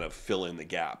kind of fill in the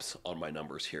gaps on my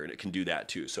numbers here. And it can do that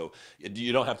too. So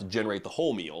you don't have to generate the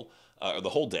whole meal or the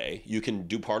whole day. You can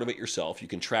do part of it yourself. You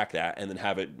can track that and then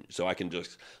have it. So I can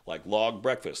just like log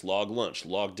breakfast, log lunch,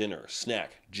 log dinner,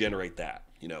 snack, generate that.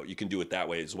 You can do it that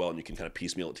way as well, and you can kind of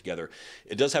piecemeal it together.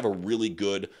 It does have a really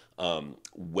good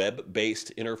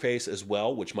web-based interface as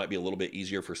well, which might be a little bit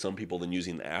easier for some people than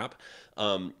using the app.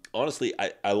 Honestly,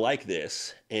 I like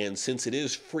this, and since it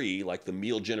is free, like the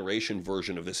meal generation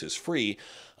version of this is free,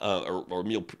 or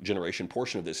meal generation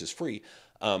portion of this is free,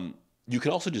 You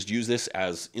can also just use this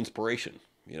as inspiration.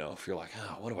 If you're like,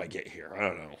 oh, what do I get here? I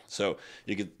don't know. So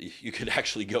you could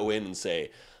actually go in and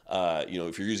say,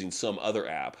 if you're using some other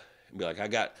app, and be like, I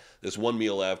got this one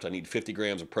meal left. I need 50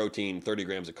 grams of protein, 30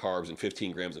 grams of carbs, and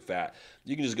 15 grams of fat.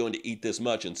 You can just go into eat this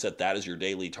much and set that as your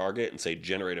daily target and say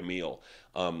generate a meal.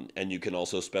 And you can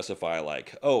also specify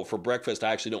like, oh, for breakfast,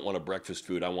 I actually don't want a breakfast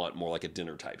food. I want more like a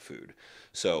dinner type food.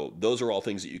 So those are all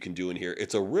things that you can do in here.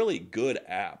 It's a really good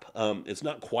app. It's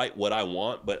not quite what I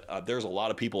want, but there's a lot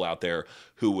of people out there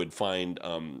who would find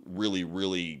really,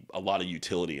 really a lot of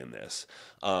utility in this.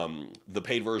 The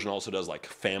paid version also does like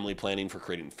family planning for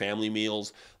creating family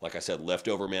meals. Like I said,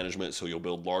 leftover management. So you'll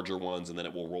build larger ones and then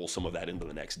it will roll some of that into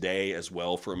the next day as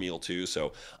well for a meal too.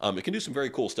 So it can do some very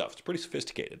cool stuff. It's pretty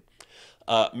sophisticated.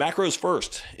 Macros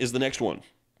First is the next one.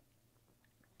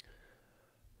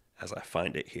 As I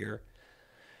find it here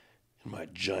in my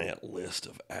giant list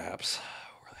of apps.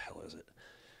 Where the hell is it?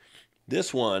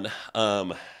 This one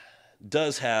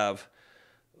does have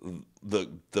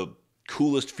the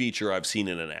coolest feature I've seen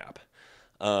in an app.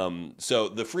 So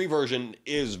the free version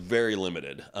is very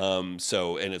limited. And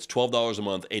it's $12 a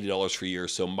month, $80 for a year.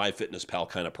 So MyFitnessPal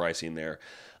kind of pricing there.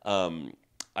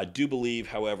 I do believe,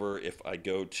 however, if I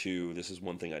go to, this is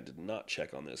one thing I did not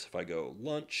check on this. If I go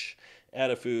lunch, add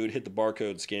a food, hit the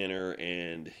barcode scanner,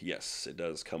 and yes, it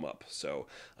does come up. So,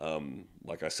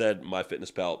 like I said,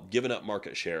 MyFitnessPal giving up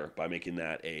market share by making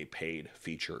that a paid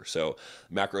feature. So,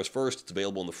 Macros First, it's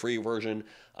available in the free version.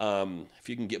 If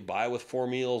you can get by with 4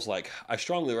 meals, like I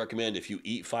strongly recommend if you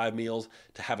eat 5 meals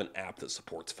to have an app that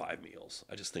supports 5 meals.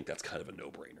 I just think that's kind of a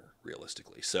no-brainer,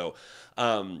 realistically. So,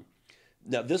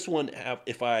 now this one,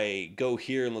 if I go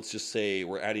here and let's just say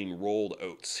we're adding rolled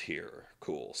oats here.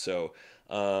 Cool. So,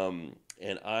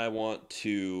 and I want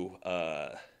to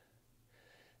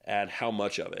add how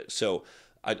much of it. So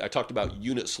I talked about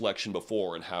unit selection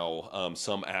before and how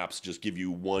some apps just give you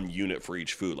 1 unit for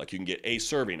each food. Like you can get a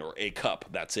serving or a cup.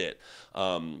 That's it.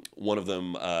 One of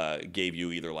them gave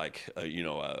you either like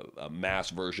a mass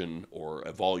version or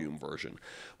a volume version.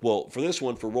 Well, for this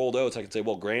one, for rolled oats, I can say,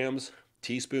 well, grams,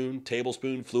 teaspoon,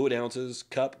 tablespoon, fluid ounces,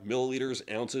 cup, milliliters,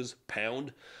 ounces,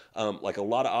 pound. Like a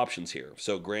lot of options here.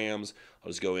 So grams,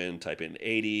 I'll just go in, type in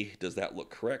 80. Does that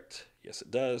look correct? Yes, it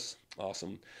does.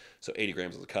 Awesome. So 80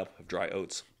 grams is a cup of dry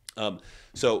oats.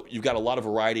 So you've got a lot of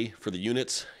variety for the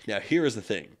units. Now here is the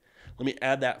thing. Let me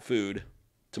add that food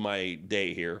to my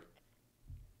day here.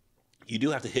 You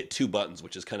do have to hit 2 buttons,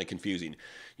 which is kind of confusing.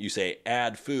 You say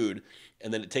add food,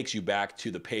 and then it takes you back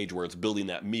to the page where it's building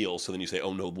that meal. So then you say,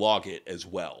 oh no, log it as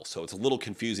well. So it's a little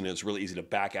confusing, and it's really easy to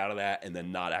back out of that and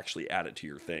then not actually add it to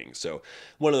your thing. So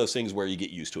one of those things where you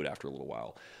get used to it after a little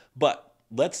while. But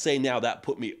let's say now that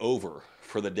put me over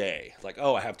for the day. Like,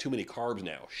 oh, I have too many carbs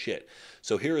now. Shit.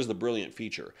 So here is the brilliant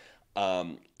feature.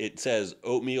 It says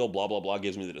oatmeal, blah, blah, blah,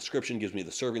 gives me the description, gives me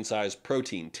the serving size,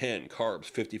 protein 10, carbs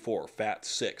 54, fat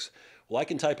 6. Well, I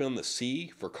can type in the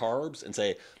C for carbs and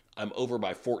say I'm over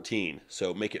by 14,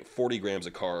 so make it 40 grams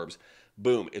of carbs.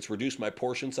 Boom, it's reduced my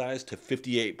portion size to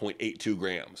 58.82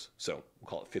 grams. So we'll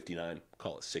call it 59,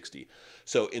 call it 60.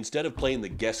 So instead of playing the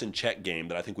guess and check game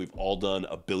that I think we've all done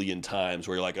a billion times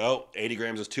where you're like, oh, 80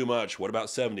 grams is too much. What about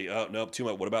 70? Oh, nope, too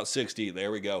much. What about 60?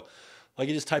 There we go. Like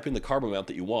you just type in the carb amount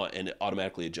that you want and it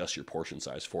automatically adjusts your portion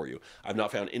size for you. I've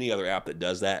not found any other app that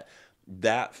does that.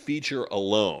 That feature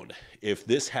alone, if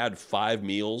this had 5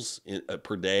 meals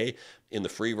per day in the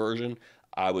free version,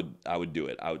 I would do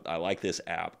it. I like this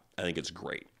app. I think it's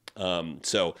great.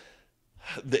 So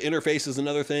the interface is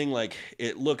another thing. Like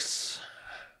it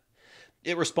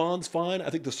responds fine.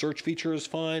 I think the search feature is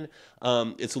fine.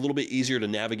 It's a little bit easier to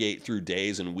navigate through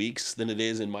days and weeks than it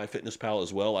is in MyFitnessPal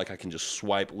as well. Like I can just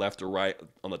swipe left or right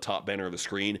on the top banner of the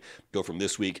screen, go from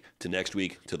this week to next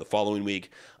week to the following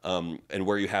week. And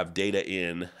where you have data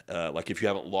in, like if you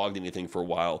haven't logged anything for a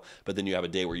while, but then you have a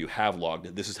day where you have logged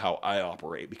it. This is how I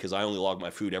operate because I only log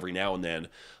my food every now and then.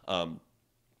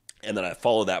 And then I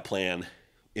follow that plan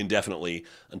indefinitely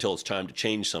until it's time to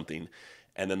change something.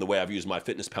 And then the way I've used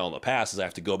MyFitnessPal in the past is I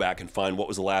have to go back and find what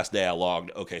was the last day I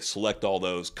logged. Okay, select all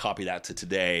those, copy that to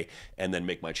today, and then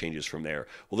make my changes from there.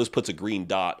 Well, this puts a green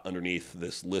dot underneath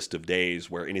this list of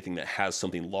days where anything that has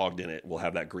something logged in it will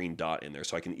have that green dot in there.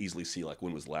 So I can easily see like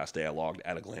when was the last day I logged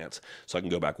at a glance. So I can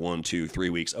go back 1, 2, 3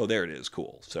 weeks. Oh, there it is.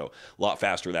 Cool. So a lot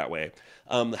faster that way.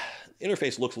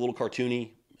 Interface looks a little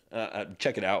cartoony.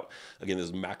 Check it out. Again, this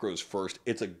is Macros First.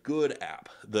 It's a good app.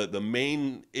 The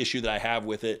main issue that I have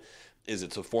with it is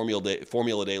it's a formula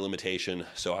day limitation,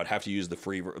 so I'd have to use the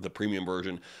premium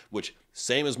version, which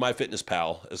same as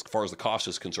MyFitnessPal as far as the cost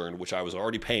is concerned, which I was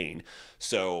already paying.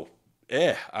 So,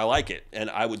 I like it, and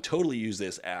I would totally use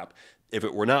this app if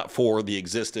it were not for the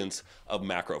existence of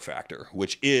Macro Factor,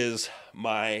 which is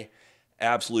my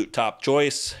absolute top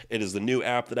choice. It is the new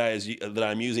app that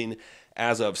I'm using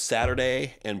as of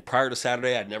Saturday, and prior to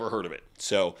Saturday, I'd never heard of it.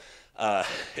 So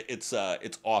it's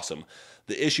awesome.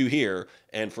 The issue here,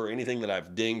 and for anything that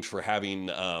I've dinged for having,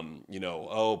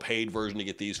 paid version to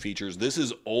get these features, this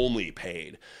is only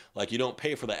paid. Like, you don't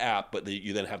pay for the app, but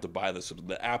you then have to buy this.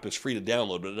 The app is free to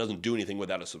download, but it doesn't do anything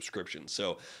without a subscription.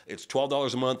 So it's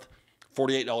 $12 a month,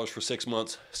 $48 for 6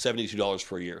 months, $72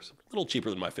 for a year. So a little cheaper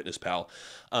than MyFitnessPal.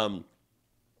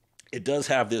 It does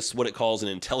have this, what it calls an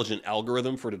intelligent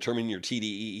algorithm for determining your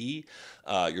TDEE,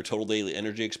 your total daily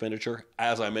energy expenditure.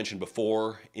 As I mentioned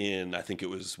before, I think it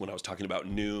was when I was talking about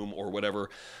Noom or whatever,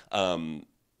 none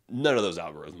of those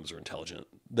algorithms are intelligent.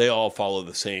 They all follow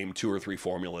the same 2 or 3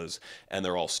 formulas, and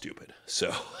they're all stupid.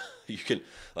 So you can,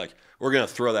 we're going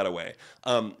to throw that away.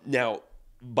 Now,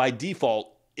 by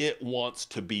default, it wants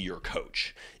to be your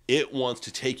coach. It wants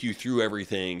to take you through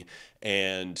everything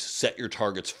and set your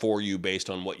targets for you based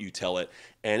on what you tell it.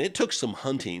 And it took some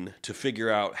hunting to figure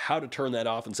out how to turn that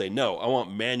off and say, no, I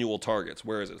want manual targets.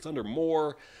 Where is it? It's under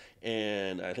more,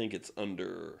 and I think it's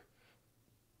under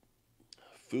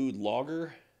food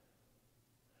logger.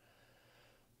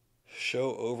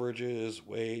 Show overages,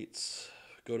 weights,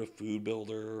 go to food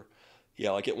builder.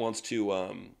 Yeah, it wants to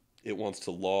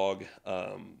log,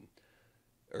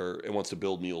 or it wants to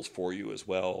build meals for you as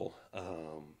well.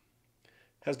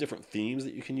 Has different themes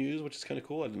that you can use, which is kind of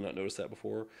cool. I did not notice that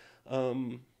before.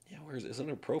 Where is it? Is it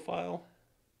under profile?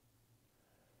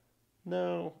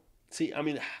 No. See,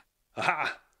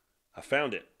 aha! I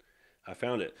found it.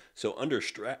 So under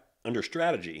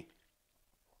strategy,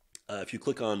 if you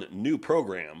click on new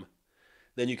program,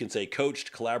 then you can say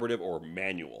coached, collaborative, or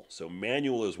manual. So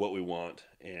manual is what we want.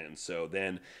 And so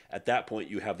then at that point,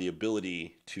 you have the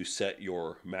ability to set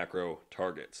your macro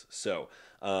targets. So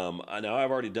now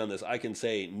I've already done this. I can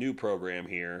say new program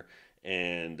here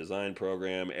and design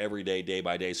program every day, day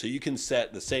by day. So you can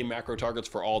set the same macro targets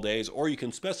for all days, or you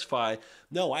can specify,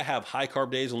 no, I have high carb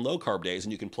days and low carb days,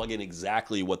 and you can plug in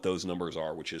exactly what those numbers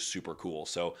are, which is super cool.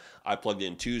 So I plugged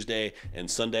in Tuesday and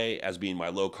Sunday as being my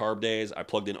low carb days. I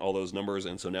plugged in all those numbers,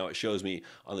 and so now it shows me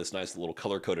on this nice little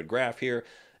color-coded graph here.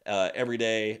 Every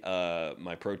day,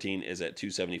 my protein is at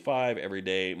 275. Every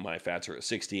day, my fats are at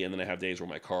 60, and then I have days where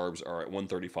my carbs are at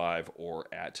 135 or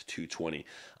at 220.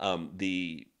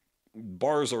 The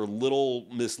bars are a little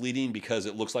misleading because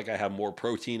it looks like I have more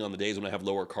protein on the days when I have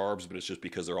lower carbs, but it's just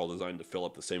because they're all designed to fill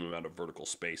up the same amount of vertical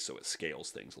space, so it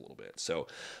scales things a little bit. So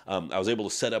I was able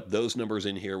to set up those numbers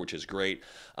in here, which is great.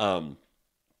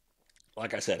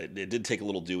 Like I said, it did take a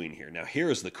little doing here. Now,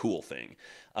 here's the cool thing.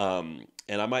 And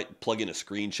I might plug in a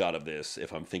screenshot of this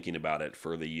if I'm thinking about it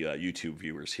for the YouTube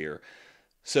viewers here.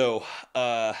 So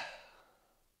when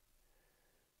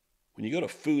you go to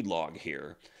food log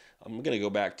here, I'm going to go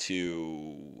back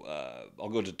to, I'll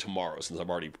go to tomorrow since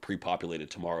I've already pre-populated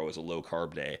tomorrow as a low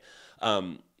carb day.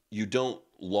 You don't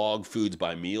log foods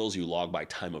by meals, you log by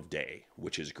time of day,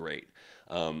 which is great.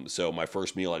 So my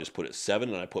first meal, I just put at 7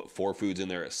 and I put 4 foods in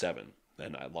there at 7.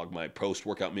 Then I log my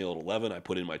post-workout meal at 11. I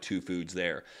put in my 2 foods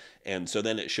there. And so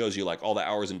then it shows you all the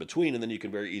hours in between, and then you can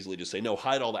very easily just say, no,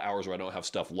 hide all the hours where I don't have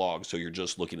stuff logged, so you're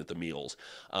just looking at the meals.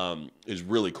 Is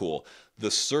really cool. The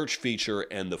search feature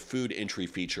and the food entry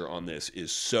feature on this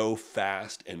is so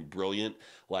fast and brilliant.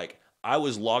 I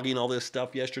was logging all this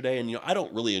stuff yesterday, and I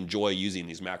don't really enjoy using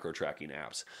these macro tracking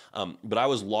apps, but I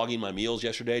was logging my meals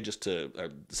yesterday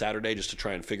Saturday just to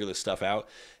try and figure this stuff out.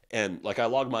 And I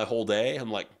logged my whole day.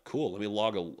 I'm like, cool, let me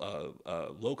log a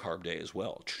low carb day as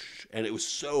well. And it was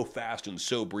so fast and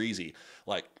so breezy.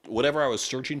 Whatever I was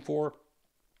searching for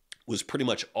was pretty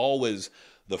much always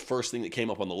the first thing that came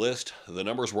up on the list. The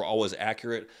numbers were always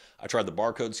accurate. I tried the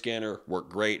barcode scanner, worked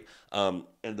great. And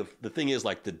the thing is,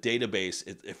 the database,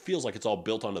 it feels like it's all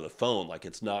built onto the phone.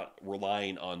 It's not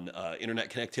relying on internet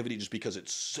connectivity just because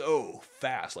it's so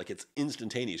fast. It's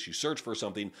instantaneous. You search for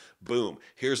something, boom,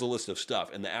 here's a list of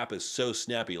stuff. And the app is so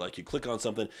snappy. You click on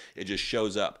something, it just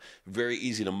shows up. Very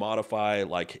easy to modify.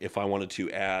 If I wanted to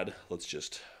add, let's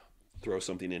just throw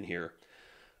something in here.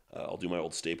 I'll do my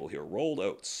old staple here, rolled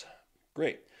oats.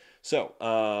 Great. So,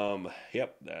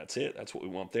 yep, that's it. That's what we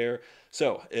want there.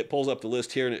 So it pulls up the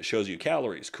list here and it shows you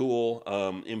calories. Cool.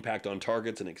 Impact on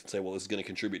targets. And it can say, well, this is going to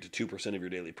contribute to 2% of your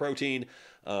daily protein,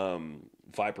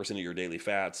 5% of your daily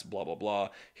fats, blah, blah, blah.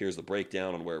 Here's the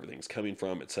breakdown on where everything's coming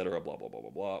from, etc. Blah, blah, blah, blah,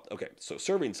 blah. Okay. So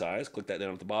serving size, click that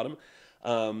down at the bottom.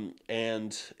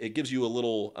 And it gives you a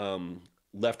little,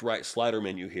 left-right slider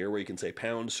menu here where you can say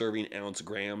pound, serving, ounce,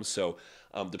 grams. So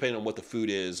depending on what the food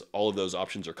is, all of those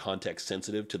options are context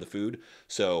sensitive to the food.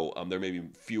 So there may be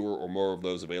fewer or more of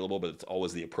those available, but it's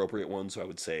always the appropriate one. So I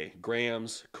would say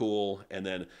grams, cool. And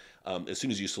then as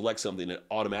soon as you select something, it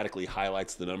automatically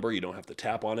highlights the number. You don't have to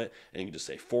tap on it. And you can just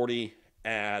say 40,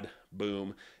 add,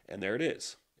 boom, and there it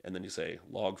is. And then you say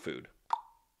log food.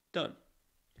 Done.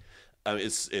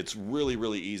 It's really,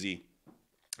 really easy.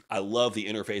 I love the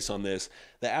interface on this.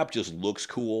 The app just looks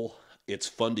cool. It's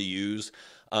fun to use.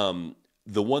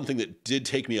 The one thing that did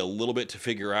take me a little bit to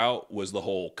figure out was the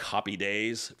whole copy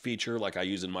days feature like I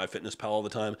use in MyFitnessPal all the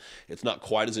time. It's not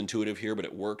quite as intuitive here, but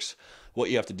it works.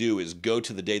 What you have to do is go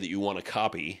to the day that you want to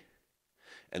copy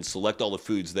and select all the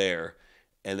foods there,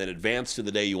 and then advance to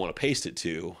the day you want to paste it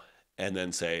to, and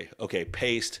then say, okay,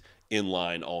 paste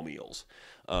inline all meals.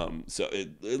 So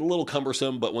it's a little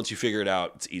cumbersome, but once you figure it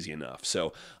out, it's easy enough.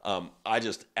 So I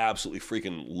just absolutely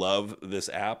freaking love this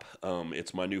app.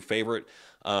 It's my new favorite.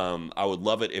 I would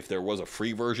love it if there was a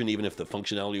free version, even if the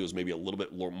functionality was maybe a little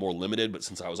bit more limited. But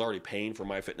since I was already paying for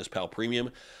MyFitnessPal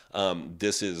Premium,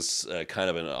 this is kind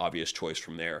of an obvious choice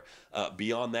from there.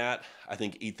 Beyond that, I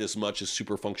think Eat This Much is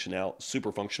super functional.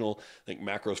 I think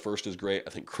Macros First is great. I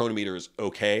think Cronometer is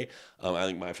okay. I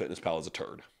think MyFitnessPal is a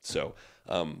turd. So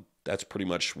that's pretty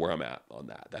much where I'm at on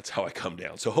that. That's how I come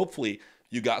down. So hopefully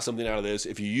you got something out of this.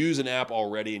 If you use an app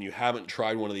already and you haven't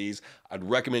tried one of these, I'd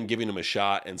recommend giving them a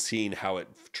shot and seeing how it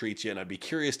treats you. And I'd be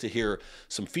curious to hear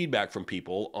some feedback from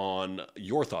people on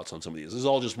your thoughts on some of these. This is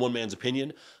all just one man's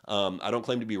opinion. I don't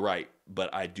claim to be right,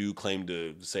 but I do claim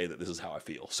to say that this is how I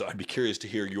feel. So I'd be curious to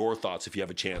hear your thoughts if you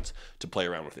have a chance to play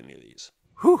around with any of these.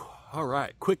 Whew. All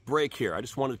right, quick break here. I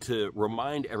just wanted to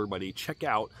remind everybody, check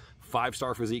out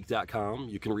 5starphysique.com.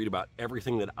 You can read about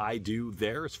everything that I do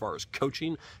there as far as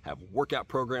coaching, have workout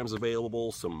programs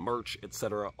available, some merch,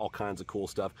 etc., all kinds of cool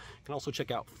stuff. You can also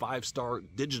check out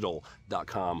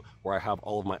 5stardigital.com where I have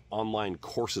all of my online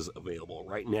courses available.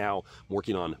 Right now, I'm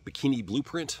working on Bikini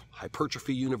Blueprint,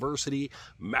 Hypertrophy University,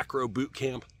 Macro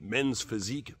Bootcamp, Men's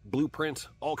Physique Blueprint,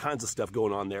 all kinds of stuff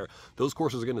going on there. Those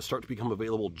courses are going to start to become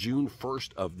available June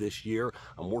 1st of this year.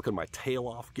 I'm working my tail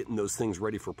off, getting those things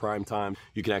ready for prime time.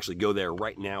 You can actually go there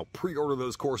right now, pre-order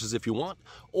those courses if you want,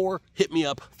 or hit me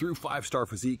up through 5-Star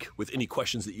Physique with any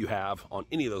questions that you have on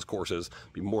any of those courses.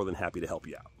 Be more than happy to help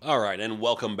you out. All right, and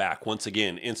welcome back once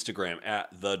again. Instagram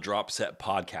at the Drop Set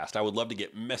Podcast. I would love to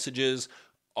get messages,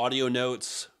 audio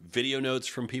notes, video notes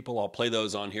from people. I'll play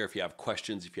those on here if you have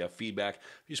questions, if you have feedback. If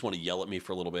you just want to yell at me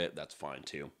for a little bit, that's fine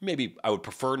too. Maybe I would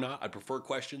prefer not. I'd prefer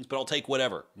questions, but I'll take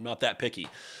whatever. I'm not that picky.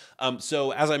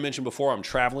 So as I mentioned before, I'm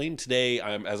traveling. Today,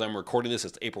 as I'm recording this,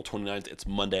 it's April 29th. It's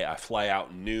Monday. I fly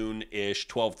out noon-ish,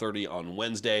 12:30 on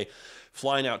Wednesday.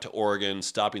 Flying out to Oregon,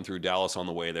 stopping through Dallas on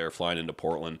the way there, flying into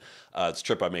Portland. It's a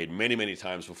trip I made many, many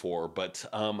times before, but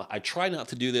I try not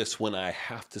to do this when I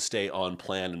have to stay on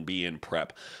plan and be in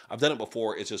prep. I've done it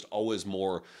before. It's just always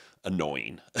more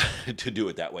annoying to do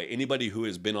it that way. Anybody who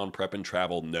has been on prep and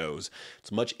travel knows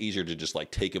it's much easier to just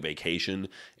like take a vacation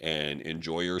and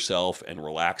enjoy yourself and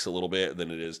relax a little bit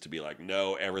than it is to be like,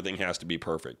 no, everything has to be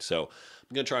perfect. So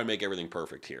I'm going to try and make everything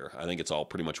perfect here. I think it's all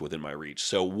pretty much within my reach.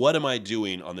 So what am I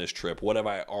doing on this trip? What have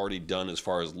I already done as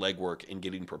far as legwork and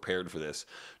getting prepared for this?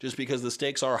 Just because the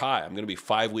stakes are high. I'm going to be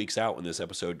 5 weeks out when this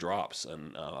episode drops,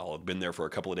 and I'll have been there for a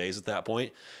couple of days at that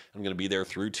point. I'm going to be there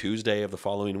through Tuesday of the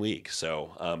following week.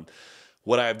 So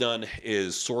what I've done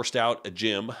is sourced out a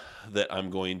gym that I'm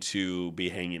going to be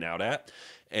hanging out at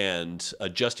and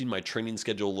adjusting my training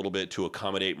schedule a little bit to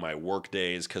accommodate my work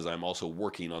days because I'm also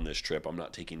working on this trip. I'm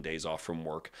not taking days off from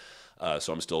work.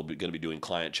 So I'm still going to be doing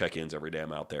client check-ins every day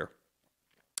I'm out there.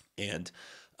 And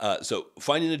so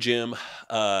finding a gym,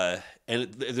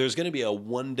 and there's going to be a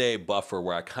 1-day buffer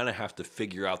where I kind of have to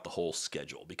figure out the whole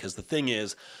schedule because the thing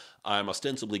is, I'm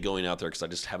ostensibly going out there because I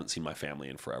just haven't seen my family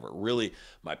in forever. Really,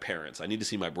 my parents. I need to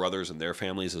see my brothers and their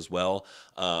families as well,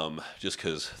 just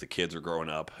because the kids are growing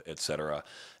up, etc.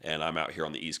 And I'm out here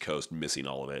on the East Coast missing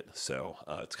all of it. So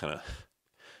it's kind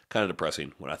of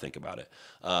depressing when I think about it.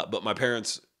 But my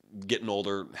parents getting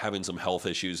older, having some health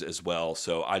issues as well.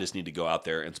 So I just need to go out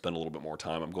there and spend a little bit more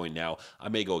time. I'm going now. I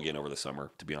may go again over the summer,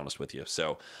 to be honest with you.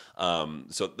 So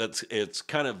it's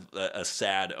kind of a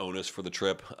sad onus for the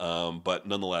trip. But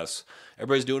nonetheless,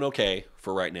 everybody's doing okay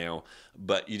for right now.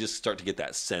 But you just start to get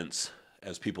that sense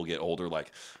as people get older,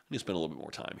 like, need to spend a little bit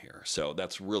more time here. So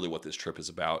that's really what this trip is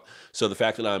about. So the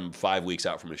fact that I'm 5 weeks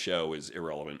out from the show is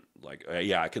irrelevant. Like,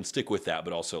 yeah, I can stick with that,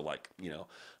 but also like,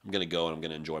 I'm going to go and I'm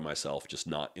going to enjoy myself, just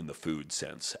not in the food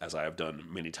sense, as I have done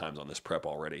many times on this prep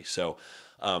already. So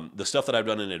the stuff that I've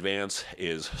done in advance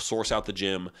is source out the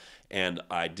gym, and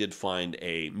I did find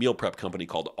a meal prep company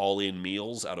called All In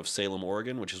Meals out of Salem,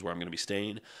 Oregon, which is where I'm going to be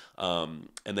staying. And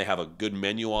they have a good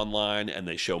menu online, and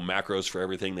they show macros for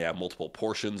everything. They have multiple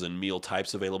portions and meal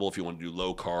types available if you want to do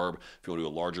low carb, if you want to do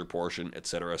a larger portion,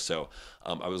 etc. So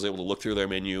I was able to look through their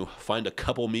menu, find a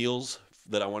couple meals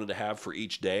that I wanted to have for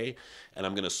each day, and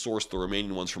I'm going to source the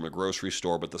remaining ones from a grocery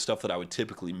store. But the stuff that I would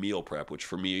typically meal prep, which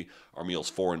for me are meals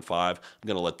 4 and 5, I'm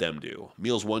going to let them do.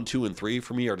 Meals 1, 2, and 3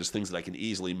 for me are just things that I can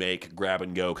easily make, grab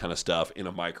and go kind of stuff in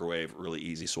a microwave, really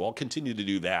easy. So I'll continue to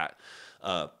do that.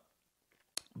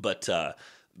 But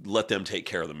let them take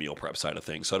care of the meal prep side of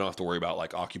things. So I don't have to worry about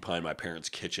like occupying my parents'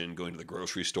 kitchen, going to the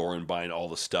grocery store and buying all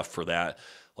the stuff for that.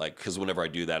 Like, because whenever I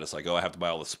do that, it's like, oh, I have to buy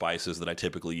all the spices that I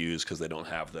typically use because they don't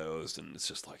have those. And it's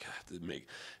just like,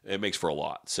 it makes for a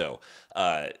lot. So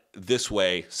this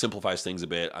way simplifies things a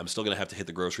bit. I'm still going to have to hit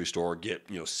the grocery store, get,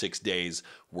 6 days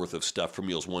worth of stuff for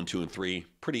meals 1, 2, and 3.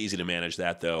 Pretty easy to manage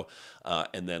that though.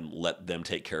 And then let them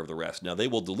take care of the rest. Now they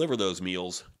will deliver those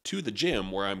meals to the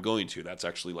gym where I'm going to. That's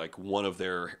actually like one of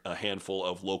their handful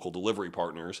of local delivery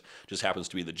partners. Just happens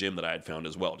to be the gym that I had found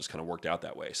as well. Just kind of worked out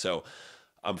that way. So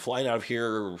I'm flying out of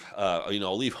here,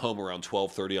 I'll leave home around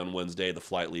 12:30 on Wednesday. The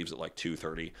flight leaves at like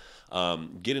 2:30.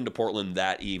 Get into Portland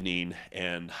that evening,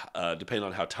 and depending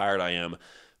on how tired I am,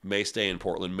 may stay in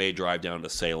Portland, may drive down to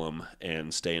Salem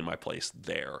and stay in my place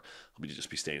there. I'll just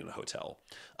be staying in a hotel.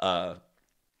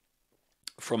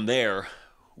 From there,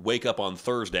 wake up on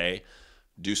Thursday,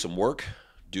 do some work,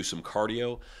 do some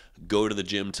cardio, go to the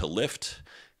gym to lift,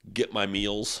 get my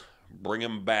meals, bring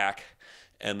them back,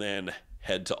 and then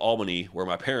head to Albany, where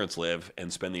my parents live,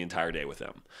 and spend the entire day with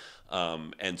them.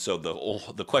 And so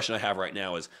the question I have right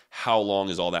now is, how long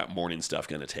is all that morning stuff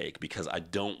going to take? Because I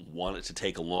don't want it to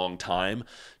take a long time,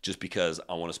 just because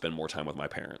I want to spend more time with my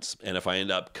parents. And if I end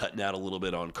up cutting out a little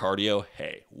bit on cardio,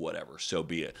 hey, whatever, so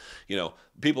be it.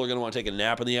 People are going to want to take a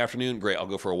nap in the afternoon. Great, I'll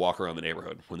go for a walk around the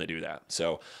neighborhood when they do that.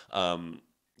 So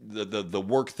the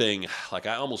work thing, like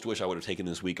I almost wish I would have taken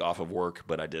this week off of work,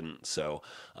 but I didn't. So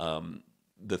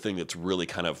the thing that's really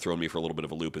kind of thrown me for a little bit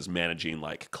of a loop is managing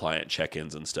like client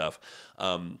check-ins and stuff.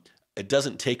 It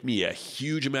doesn't take me a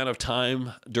huge amount of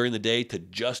time during the day to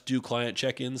just do client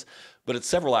check-ins, but it's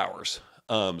several hours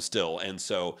still. And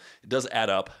so it does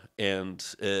add up, and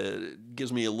it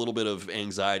gives me a little bit of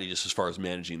anxiety just as far as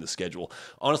managing the schedule.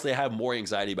 Honestly, I have more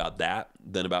anxiety about that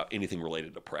than about anything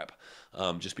related to prep.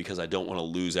 Just because I don't want to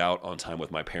lose out on time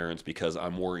with my parents, because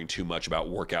I'm worrying too much about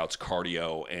workouts,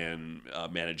 cardio, and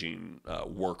managing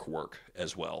work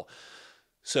as well.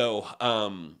 So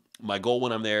my goal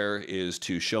when I'm there is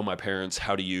to show my parents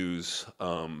how to use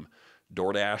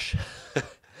DoorDash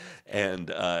and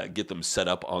get them set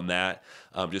up on that,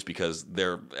 just because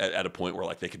they're at a point where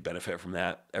like they could benefit from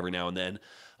that every now and then.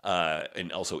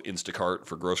 And also Instacart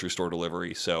for grocery store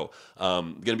delivery. So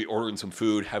I'm going to be ordering some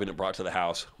food, having it brought to the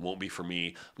house. Won't be for me.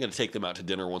 I'm going to take them out to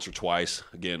dinner once or twice.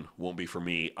 Again, won't be for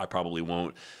me. I probably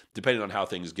won't. Depending on how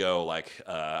things go, like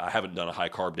I haven't done a high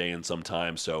carb day in some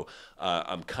time. So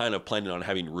I'm kind of planning on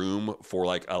having room for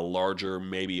like a larger,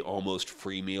 maybe almost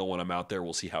free meal when I'm out there.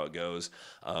 We'll see how it goes.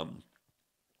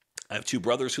 I have 2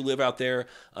 brothers who live out there,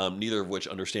 neither of which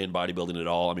understand bodybuilding at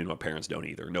all. I mean, my parents don't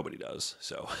either. Nobody does.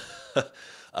 So,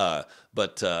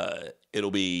 but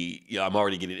it'll be, I'm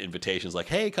already getting invitations like,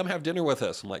 hey, come have dinner with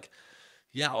us. I'm like,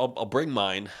 yeah, I'll bring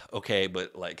mine. Okay.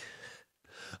 But like,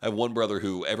 I have one brother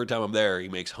who every time I'm there, he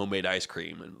makes homemade ice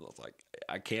cream. And I was like,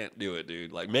 I can't do it,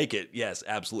 dude. Like, make it. Yes,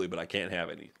 absolutely. But I can't have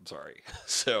any. I'm sorry.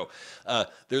 So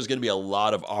there's going to be a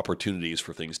lot of opportunities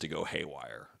for things to go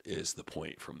haywire is the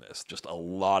point from this. Just a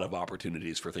lot of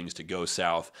opportunities for things to go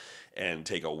south and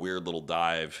take a weird little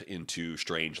dive into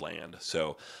strange land.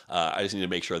 So I just need to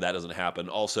make sure that doesn't happen.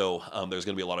 Also, there's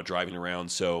going to be a lot of driving around.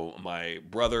 So my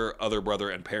brother, other brother,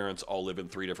 and parents all live in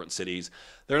 3 different cities.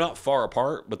 They're not far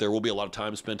apart, but there will be a lot of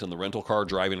time spent in the rental car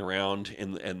driving around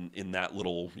in that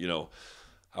little,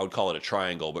 I would call it a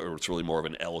triangle, but it's really more of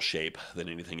an L shape than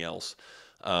anything else.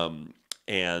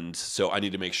 And so I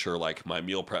need to make sure like my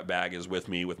meal prep bag is with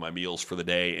me with my meals for the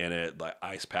day in it. The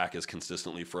ice pack is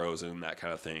consistently frozen, that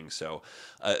kind of thing. So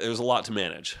there's a lot to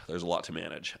manage.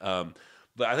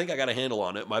 But I think I got a handle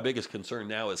on it. My biggest concern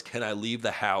now is, can I leave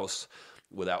the house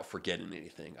without forgetting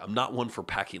anything? I'm not one for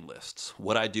packing lists.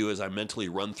 What I do is I mentally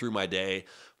run through my day.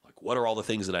 Like, what are all the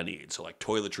things that I need? So like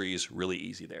toiletries, really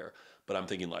easy there. But I'm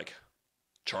thinking like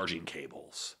charging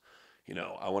cables,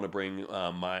 I want to bring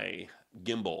my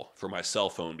gimbal for my cell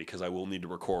phone because I will need to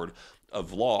record a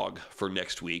vlog for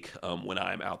next week when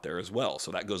I'm out there as well.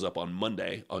 So that goes up on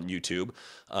Monday on YouTube.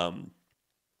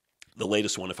 The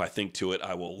latest one, if I think to it,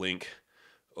 I will link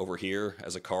over here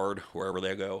as a card wherever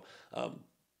they go.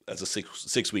 As a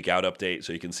six-week out update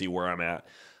so you can see where I'm at.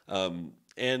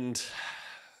 And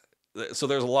so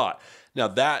there's a lot. Now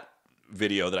that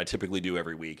video that I typically do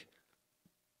every week,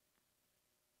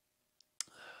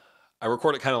 I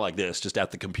record it kind of like this, just at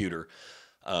the computer,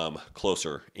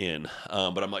 closer in.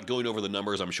 But I'm like going over the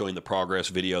numbers. I'm showing the progress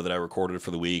video that I recorded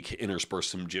for the week, intersperse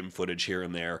some gym footage here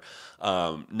and there.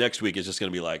 Next week is just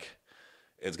going to be like,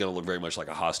 it's going to look very much like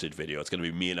a hostage video. It's going to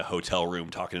be me in a hotel room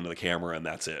talking into the camera, and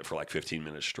that's it for like 15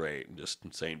 minutes straight, and just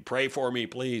saying, pray for me,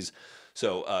 please.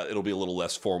 So it'll be a little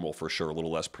less formal for sure, a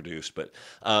little less produced. But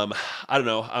I don't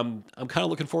know. I'm kind of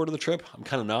looking forward to the trip. I'm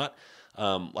kind of not.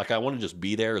 I want to just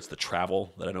be there. It's the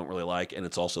travel that I don't really like, and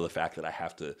it's also the fact that I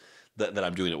have to that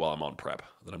I'm doing it while I'm on prep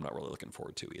that I'm not really looking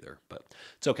forward to either. But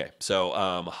it's okay. So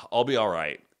I'll be all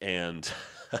right, and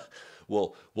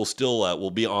we'll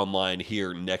be online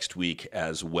here next week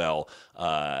as well.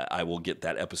 I will get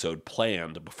that episode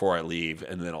planned before I leave,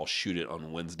 and then I'll shoot it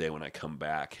on Wednesday when I come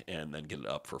back, and then get it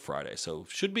up for Friday. So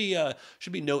should be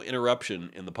no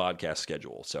interruption in the podcast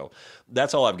schedule. So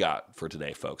that's all I've got for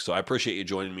today, folks. So I appreciate you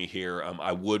joining me here.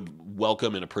 I would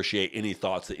welcome and appreciate any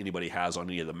thoughts that anybody has on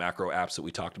any of the macro apps that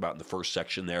we talked about in the first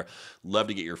section there. Love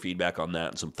to get your feedback on that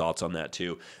and some thoughts on that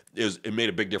too. It made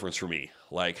a big difference for me.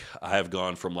 Like, I have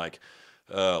gone from like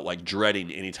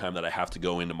dreading any time that I have to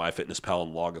go into MyFitnessPal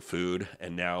and log a food,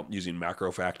 and now using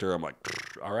Macro Factor, I'm like,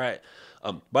 all right.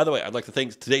 By the way, I'd like to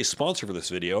thank today's sponsor for this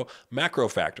video, Macro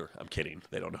Factor. I'm kidding.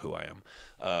 They don't know who I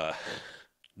am.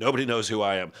 Nobody knows who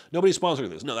I am. Nobody sponsored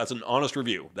this. No, that's an honest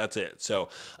review. That's it. So,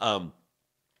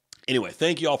 anyway,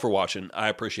 thank you all for watching. I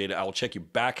appreciate it. I will check you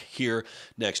back here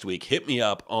next week. Hit me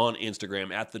up on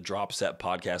Instagram at the Drop Set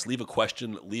Podcast. Leave a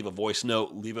question, leave a voice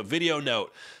note, leave a video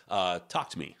note. Talk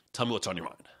to me. Tell me what's on your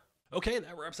mind. Okay,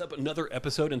 that wraps up another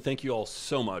episode, and thank you all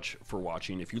so much for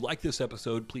watching. If you like this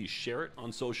episode, please share it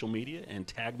on social media and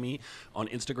tag me on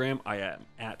Instagram. I am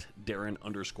at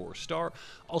Darin_star.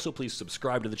 Also, please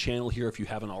subscribe to the channel here if you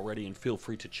haven't already, and feel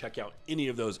free to check out any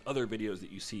of those other videos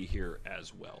that you see here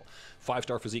as well.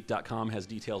 5starphysique.com has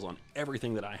details on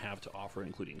everything that I have to offer,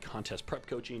 including contest prep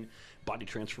coaching, body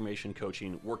transformation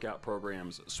coaching, workout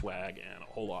programs, swag, and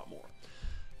a whole lot more.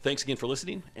 Thanks again for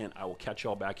listening, and I will catch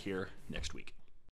y'all back here next week.